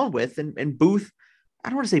holds his own with. And Booth, I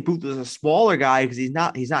don't want to say Booth is a smaller guy because he's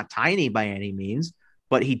not tiny by any means,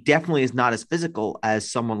 but he definitely is not as physical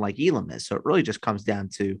as someone like Elam is. So it really just comes down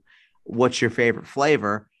to what's your favorite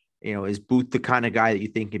flavor. You know, is Booth the kind of guy that you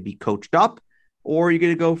think can be coached up, or are you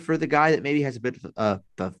going to go for the guy that maybe has a bit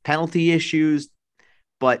of penalty issues,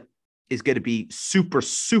 but is going to be super,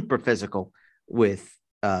 super physical with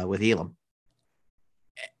Elam?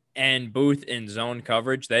 And Booth in zone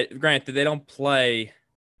coverage. Granted, they don't play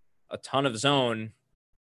a ton of zone,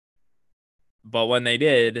 but when they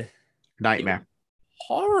did, nightmare,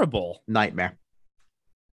 horrible nightmare.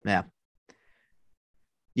 Yeah.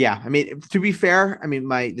 Yeah, I mean, to be fair, I mean,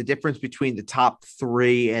 the difference between the top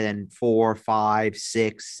 3 and then 4, 5,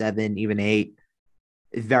 6, 7, even 8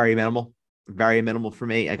 is very minimal for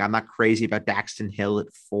me. Like, I'm not crazy about Daxton Hill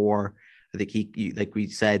at 4. I think he like we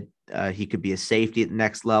said, he could be a safety at the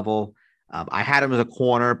next level. I had him as a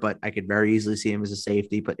corner, but I could very easily see him as a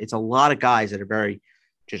safety. But it's a lot of guys that are very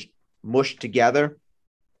just mushed together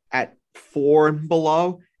at 4 and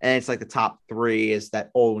below, and it's like the top 3 is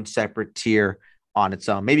that own separate tier on its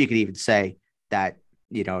own. Maybe you could even say that,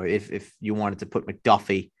 you know, if you wanted to put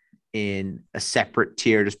McDuffie in a separate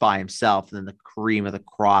tier just by himself, and then the cream of the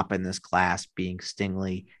crop in this class being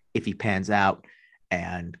Stingley, if he pans out,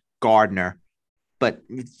 and Gardner. But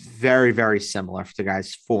it's very, very similar for the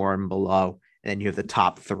guys 4 and below. And then you have the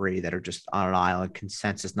top 3 that are just on an island,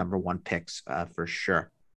 consensus number 1 picks for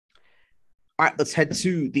sure. All right, let's head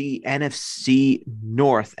to the NFC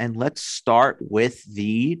North, and let's start with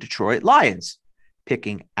the Detroit Lions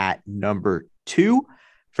picking at number 2.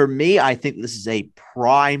 For me, I think this is a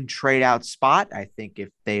prime trade out spot. I think if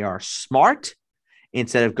they are smart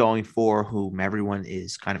instead of going for whom everyone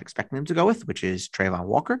is kind of expecting them to go with, which is Trayvon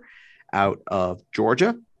Walker out of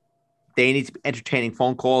Georgia. They need to be entertaining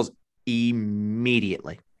phone calls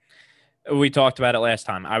immediately. We talked about it last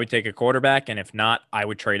time. I would take a quarterback, and if not, I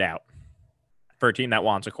would trade out for a team that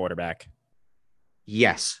wants a quarterback.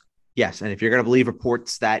 Yes. Yes. And if you're going to believe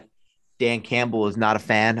reports that Dan Campbell is not a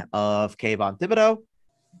fan of Kayvon Thibodeaux,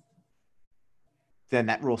 then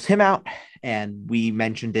that rules him out. And we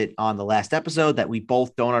mentioned it on the last episode that we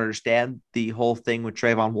both don't understand the whole thing with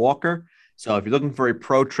Trayvon Walker. So if you're looking for a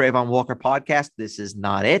pro Trayvon Walker podcast, this is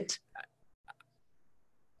not it.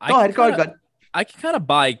 Go ahead. I can kind of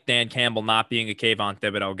buy Dan Campbell not being a Kayvon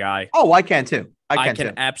Thibodeaux guy. Oh, I can too. I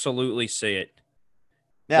can absolutely see it.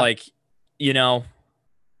 Yeah. Like, you know,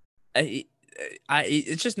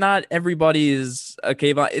 it's just not everybody is a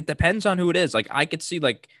Kayvon. It depends on who it is. Like, I could see,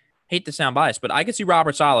 like, hate to sound biased, but I could see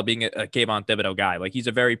Robert Saleh being a Kayvon Thibodeaux guy. Like, he's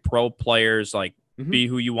a very pro players, like, be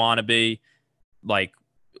who you want to be. Like,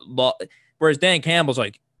 whereas Dan Campbell's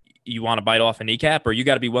like, you want to bite off a kneecap or you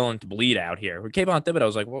got to be willing to bleed out here. Where Kayvon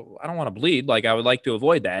Thibodeau's like, well, I don't want to bleed. Like, I would like to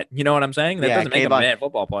avoid that. You know what I'm saying? That doesn't make him a bad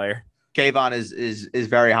football player. Kayvon is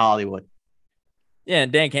very Hollywood. Yeah,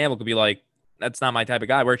 and Dan Campbell could be like, that's not my type of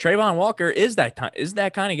guy. Where Trayvon Walker is that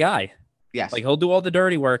kind of guy. Yes. Like, he'll do all the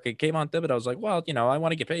dirty work. And Kayvon Thibodeau's like, well, you know, I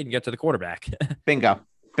want to get paid and get to the quarterback. Bingo.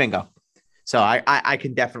 So I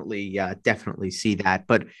can definitely see that.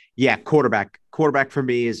 But yeah, quarterback for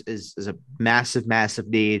me is a massive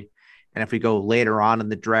need. And if we go later on in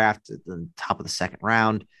the draft, at the top of the second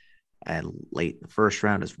round and late in the first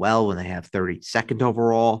round as well, when they have 32nd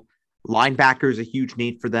overall, linebacker is a huge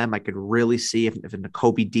need for them. I could really see if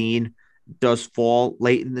Nakobe Dean does fall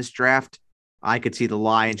late in this draft, I could see the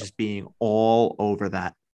Lions just being all over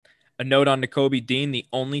that. A note on Nakobe Dean, the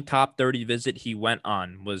only top 30 visit he went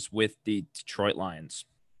on was with the Detroit Lions.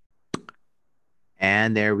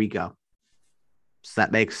 And there we go. So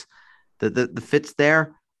that makes the fits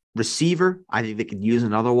there. Receiver, I think they could use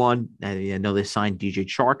another one. I know they signed DJ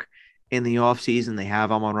Chark in the offseason. They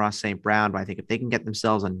have Amon-Ra St. Brown, but I think if they can get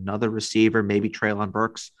themselves another receiver, maybe Treylon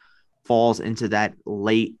Burks falls into that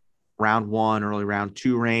late round 1, early round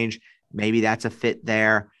 2 range. Maybe that's a fit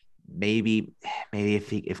there. Maybe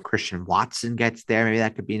if Christian Watson gets there, maybe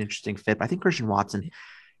that could be an interesting fit. But I think Christian Watson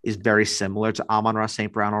is very similar to Amon-Ra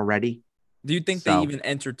St. Brown already. Do you think they even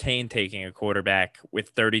entertain taking a quarterback with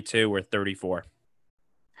 32 or 34?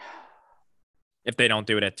 If they don't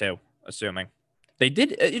do it at 2, assuming. They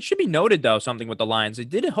did. It should be noted, though, something with the Lions. They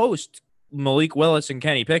did host Malik Willis and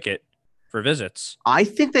Kenny Pickett for visits. I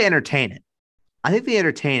think they entertain it. I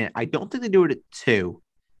don't think they do it at 2.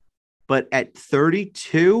 But at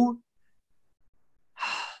 32,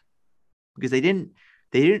 because they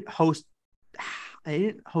didn't host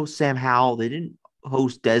Sam Howell. They didn't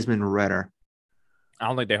host Desmond Ridder. I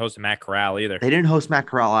don't think they hosted Matt Corral either. They didn't host Matt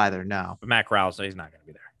Corral either. No, but Matt Corral, so he's not going to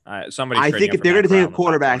be there. I think if they're going to take a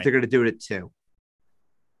quarterback, they're going to do it at 2.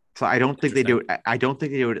 So I don't think they do it. I don't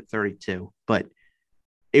think they do it at 32. But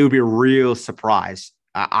it would be a real surprise,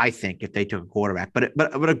 I think, if they took a quarterback. But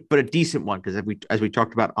a decent one, because as we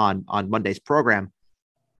talked about on Monday's program,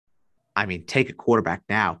 I mean, take a quarterback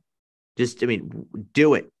now.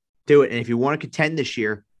 Do it. And if you want to contend this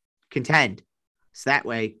year, contend. So that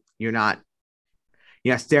way you're not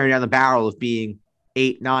staring down the barrel of being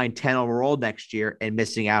 8, 9, 10 overall next year and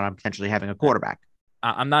missing out on potentially having a quarterback.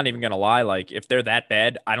 I'm not even going to lie. Like, if they're that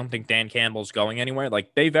bad, I don't think Dan Campbell's going anywhere.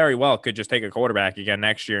 Like, they very well could just take a quarterback again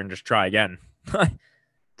next year and just try again.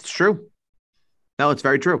 It's true. No, it's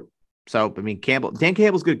very true. So, I mean, Dan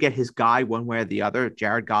Campbell's going to get his guy one way or the other.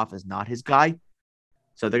 Jared Goff is not his guy.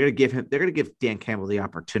 So they're going to give Dan Campbell the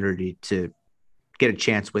opportunity to get a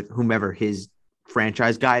chance with whomever his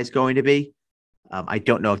franchise guy is going to be. I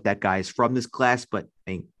don't know if that guy is from this class, but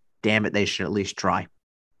I mean, damn it, they should at least try.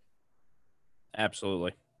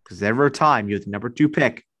 Absolutely. Because every time you have the number 2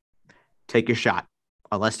 pick, take your shot.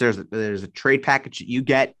 Unless there's a trade package that you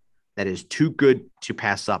get that is too good to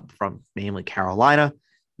pass up from namely Carolina,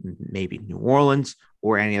 maybe New Orleans,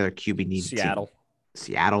 or any other QB needed.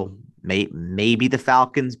 Seattle, maybe the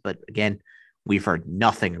Falcons, but again, we've heard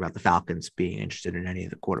nothing about the Falcons being interested in any of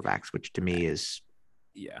the quarterbacks, which to me is...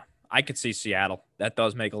 Yeah, I could see Seattle. That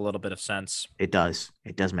does make a little bit of sense. It does.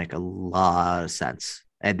 It does make a lot of sense.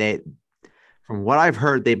 And from what I've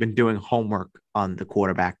heard, they've been doing homework on the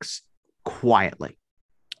quarterbacks quietly.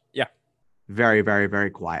 Yeah. Very, very,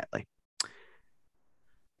 very quietly.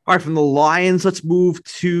 All right, from the Lions, let's move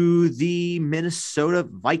to the Minnesota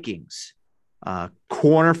Vikings.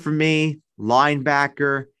 Corner for me,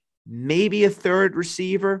 linebacker, maybe a third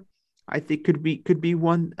receiver. I think could be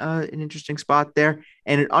one an interesting spot there.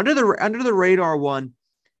 And an under the radar one,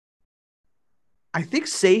 I think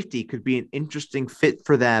safety could be an interesting fit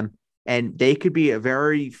for them, and they could be a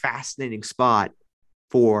very fascinating spot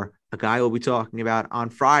for a guy we'll be talking about on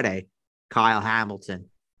Friday, Kyle Hamilton.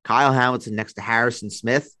 Kyle Hamilton next to Harrison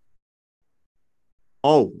Smith.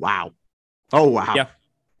 Oh wow. Oh wow. Yeah.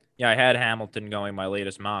 Yeah, I had Hamilton going my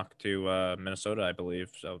latest mock to Minnesota, I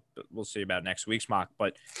believe. So we'll see about next week's mock.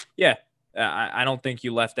 But yeah, I don't think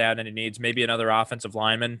you left out any needs. Maybe another offensive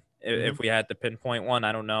lineman if we had to pinpoint one.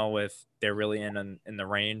 I don't know if they're really in the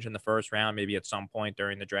range in the first round. Maybe at some point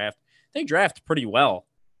during the draft. They draft pretty well,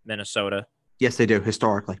 Minnesota. Yes, they do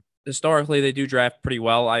historically. Historically, they do draft pretty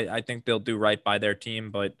well. I think they'll do right by their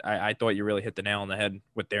team, but I thought you really hit the nail on the head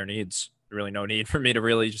with their needs. Really no need for me to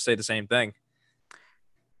really just say the same thing.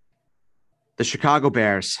 The Chicago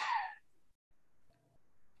Bears.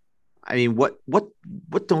 I mean, what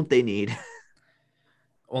don't they need?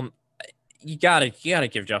 Well, you gotta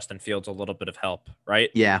give Justin Fields a little bit of help,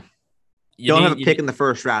 right? Yeah. You Don't need, have a pick in the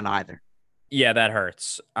first round either. yeah, that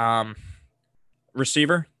hurts.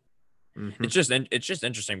 Receiver. Mm-hmm. It's just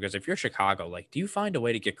interesting because if you're Chicago, like, do you find a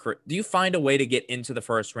way to get into the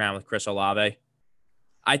first round with Chris Olave?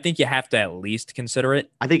 I think you have to at least consider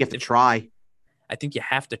it. I think you have to try. I think you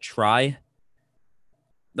have to try.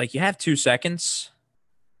 Like, you have 2 seconds.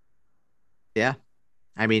 Yeah.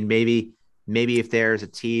 I mean, maybe if there's a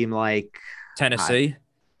team like Tennessee,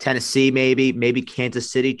 maybe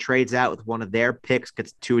Kansas City trades out with one of their picks,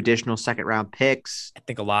 gets 2 additional second round picks. I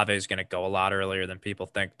think Olave is going to go a lot earlier than people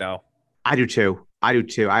think, though. I do too.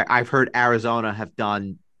 I've heard Arizona have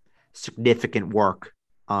done significant work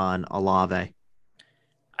on Olave.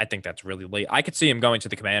 I think that's really late. I could see him going to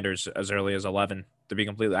the Commanders as early as 11. To be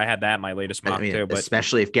completely, I had that in my latest mock too. But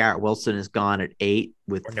especially if Garrett Wilson is gone at 8,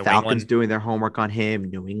 with the Falcons doing their homework on him,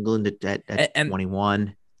 New England at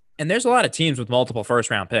 21. And there's a lot of teams with multiple first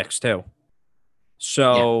round picks too.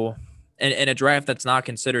 So, in a draft that's not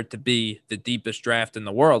considered to be the deepest draft in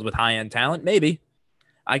the world with high end talent, maybe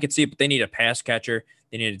I could see it. But they need a pass catcher.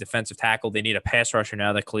 They need a defensive tackle. They need a pass rusher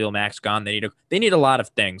now that Khalil Mack's gone. They need a lot of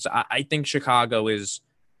things. I think Chicago is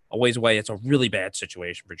a ways away. It's a really bad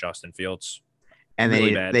situation for Justin Fields. And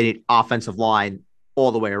really they need offensive line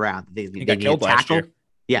all the way around. They need a tackle.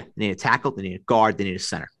 Yeah, they need a tackle. They need a guard. They need a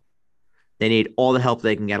center. They need all the help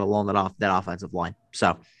they can get along that offensive line.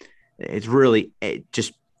 So it's really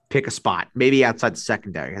just pick a spot, maybe outside the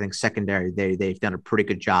secondary. I think secondary they've done a pretty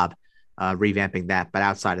good job revamping that. But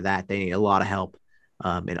outside of that, they need a lot of help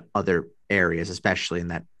in other areas, especially in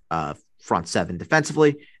that front seven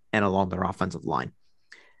defensively and along their offensive line.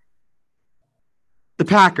 The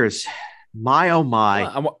Packers. My, oh my.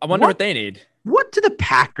 I wonder what they need. What do the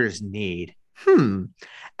Packers need?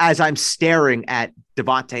 As I'm staring at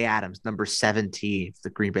Devontae Adams, number 17, the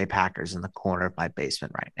Green Bay Packers, in the corner of my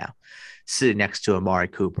basement right now, sitting next to Amari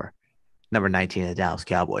Cooper, number 19 of the Dallas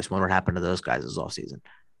Cowboys. Wonder what happened to those guys this offseason.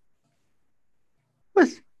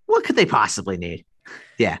 What could they possibly need?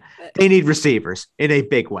 Yeah, they need receivers in a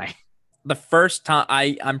big way. The first time,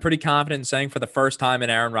 I'm pretty confident in saying for the first time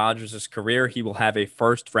in Aaron Rodgers' career, he will have a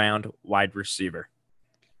first-round wide receiver.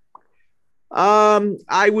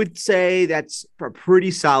 I would say that's a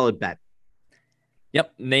pretty solid bet.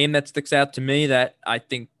 Yep. Name that sticks out to me that I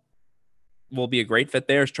think will be a great fit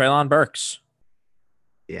there is Treylon Burks.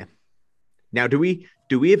 Yeah. Now, do we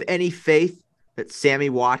have any faith that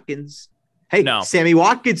Sammy Watkins? Hey, no. Sammy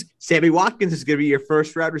Watkins is going to be your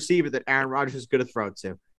first-round receiver that Aaron Rodgers is going to throw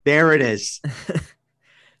to. There it is. They're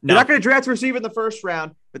not going to draft a receiver in the first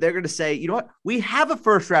round, but they're going to say, you know what? We have a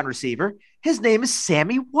first-round receiver. His name is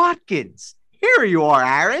Sammy Watkins. Here you are,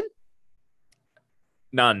 Aaron.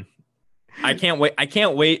 None. I can't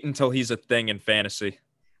wait until he's a thing in fantasy.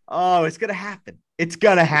 Oh, it's going to happen. It's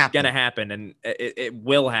going to happen, and it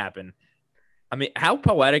will happen. I mean, how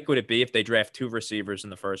poetic would it be if they draft 2 receivers in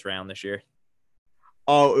the first round this year?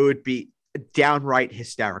 Oh, it would be downright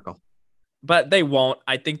hysterical. But they won't.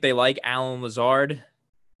 I think they like Allen Lazard.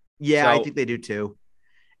 Yeah, I think they do too.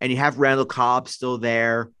 And you have Randall Cobb still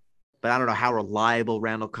there, but I don't know how reliable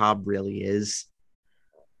Randall Cobb really is.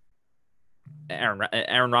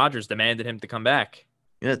 Aaron Rodgers demanded him to come back.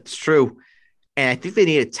 Yeah, it's true. And I think they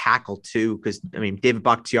need a tackle too, because, I mean, David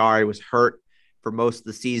Bakhtiari was hurt for most of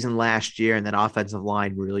the season last year, and that offensive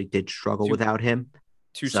line really did struggle without him.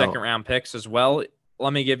 2 second-round picks as well.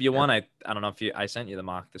 Let me give you one. I don't know if I sent you the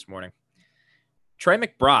mock this morning. Trey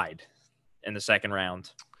McBride in the second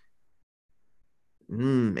round.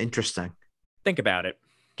 Interesting. Think about it.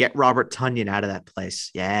 Get Robert Tonyan out of that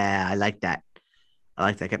place. Yeah, I like that.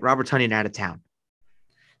 Get Robert Tonyan out of town.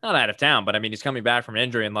 not out of town, but I mean, he's coming back from an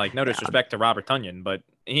injury, and like, no disrespect to Robert Tonyan, but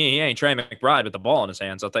he ain't Trey McBride with the ball in his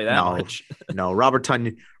hands. I'll tell you that much. No, Robert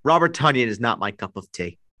Tonyan is not my cup of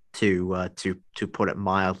tea, to put it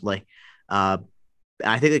mildly. I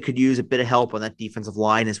think they could use a bit of help on that defensive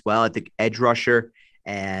line as well. I think edge rusher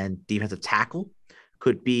and defensive tackle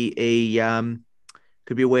could be a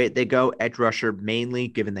way they go. Edge rusher mainly,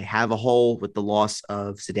 given they have a hole with the loss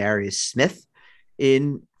of Za'Darius Smith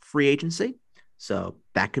in free agency. So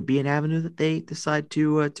that could be an avenue that they decide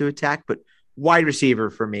to attack. But wide receiver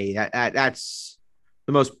for me, that's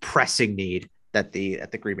the most pressing need that the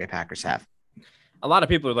Green Bay Packers have. A lot of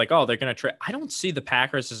people are like, oh, they're going to trade. I don't see the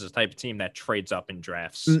Packers as a type of team that trades up in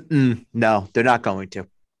drafts. No, they're not going to.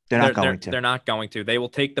 They're not going to. They will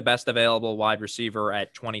take the best available wide receiver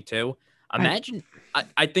at 22. Imagine,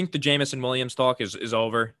 I think the Jameson Williams talk is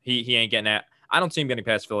over. He ain't getting that. I don't see him getting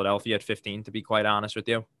past Philadelphia at 15, to be quite honest with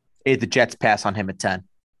you. The Jets pass on him at 10.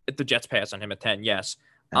 The Jets pass on him at 10, yes.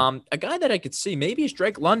 A guy that I could see maybe is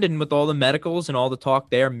Drake London with all the medicals and all the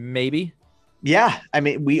talk there, maybe. Yeah, I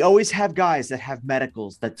mean, we always have guys that have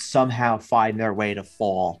medicals that somehow find their way to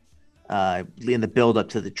fall in the build-up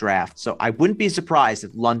to the draft. So I wouldn't be surprised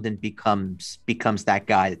if London becomes that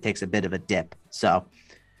guy that takes a bit of a dip. So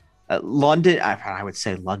London, I would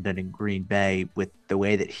say London and Green Bay, with the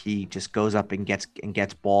way that he just goes up and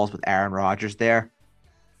gets balls with Aaron Rodgers there.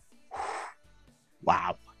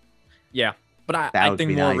 Wow. Yeah. But I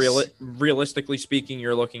think more nice. Realistically speaking,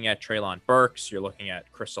 you're looking at Treylon Burks. You're looking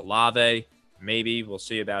at Chris Olave. Maybe we'll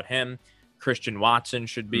see about him. Christian Watson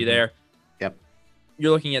should be there. Yep.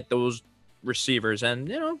 You're looking at those receivers,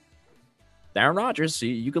 and Aaron Rodgers.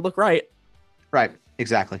 You could look right. Right.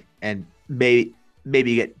 Exactly. And maybe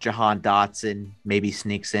you get Jahan Dotson. Maybe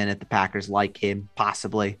sneaks in if the Packers like him,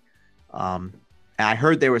 possibly. And I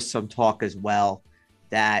heard there was some talk as well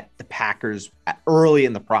that the Packers early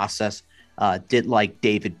in the process did like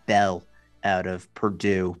David Bell out of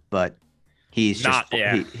Purdue, but he's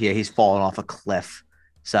he's fallen off a cliff.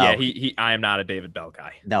 So yeah, I am not a David Bell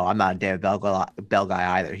guy. No, I'm not a David Bell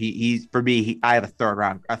guy either. He's for me. I have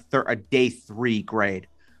a day 3 grade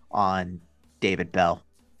on David Bell.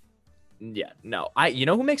 Yeah, no, you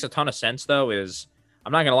know who makes a ton of sense though is,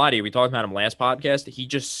 I'm not gonna lie to you. We talked about him last podcast. He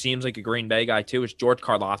just seems like a Green Bay guy too. Is George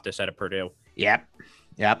Karlaftis out of Purdue? Yep.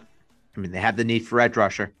 I mean, they have the need for edge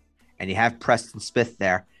rusher, and you have Preston Smith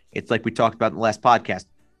there. It's like we talked about in the last podcast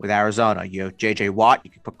with Arizona. You have J.J. Watt.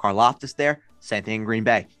 You can put Karlaftis there. Same thing in Green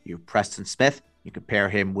Bay. You have Preston Smith. You can pair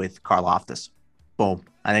him with Karlaftis. Boom.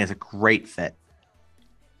 I think it's a great fit.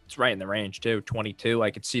 It's right in the range, too. 22,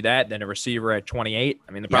 I could see that. Then a receiver at 28.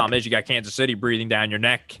 I mean, the problem is you got Kansas City breathing down your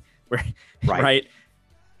neck. Right.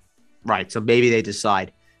 So maybe they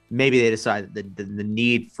decide that the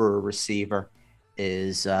need for a receiver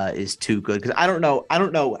is too good, because I don't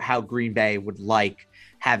know how Green Bay would like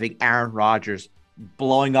having Aaron Rodgers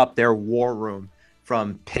blowing up their war room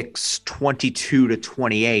from picks 22 to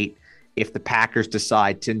 28 if the Packers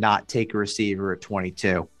decide to not take a receiver at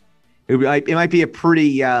 22. It might be a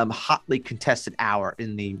pretty hotly contested hour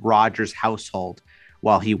in the Rodgers household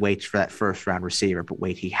while he waits for that first round receiver. But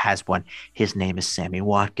wait, he has one. His name is Sammy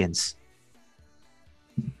Watkins.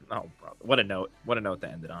 Oh, bro. What a note to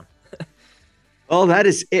end it on. Well, that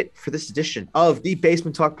is it for this edition of the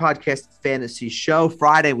Basement Talk Podcast Fantasy Show.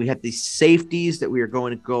 Friday, we have the safeties that we are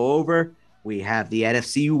going to go over. We have the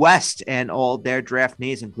NFC West and all their draft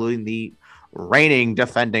needs, including the reigning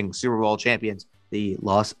defending Super Bowl champions, the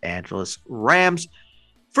Los Angeles Rams.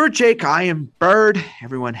 For Jake, I am Bird.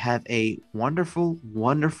 Everyone have a wonderful,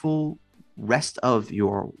 wonderful rest of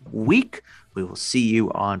your week. We will see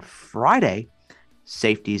you on Friday,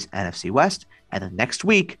 safeties NFC West. And then next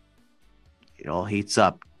week, it all heats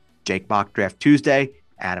up. Jake mock draft Tuesday,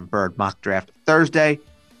 Adam Bird mock draft Thursday,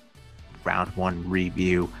 round 1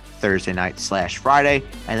 review Thursday night / Friday,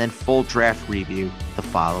 and then full draft review the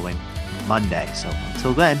following Monday. So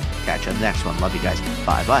until then, catch you on the next one. Love you guys.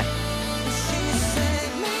 Bye-bye.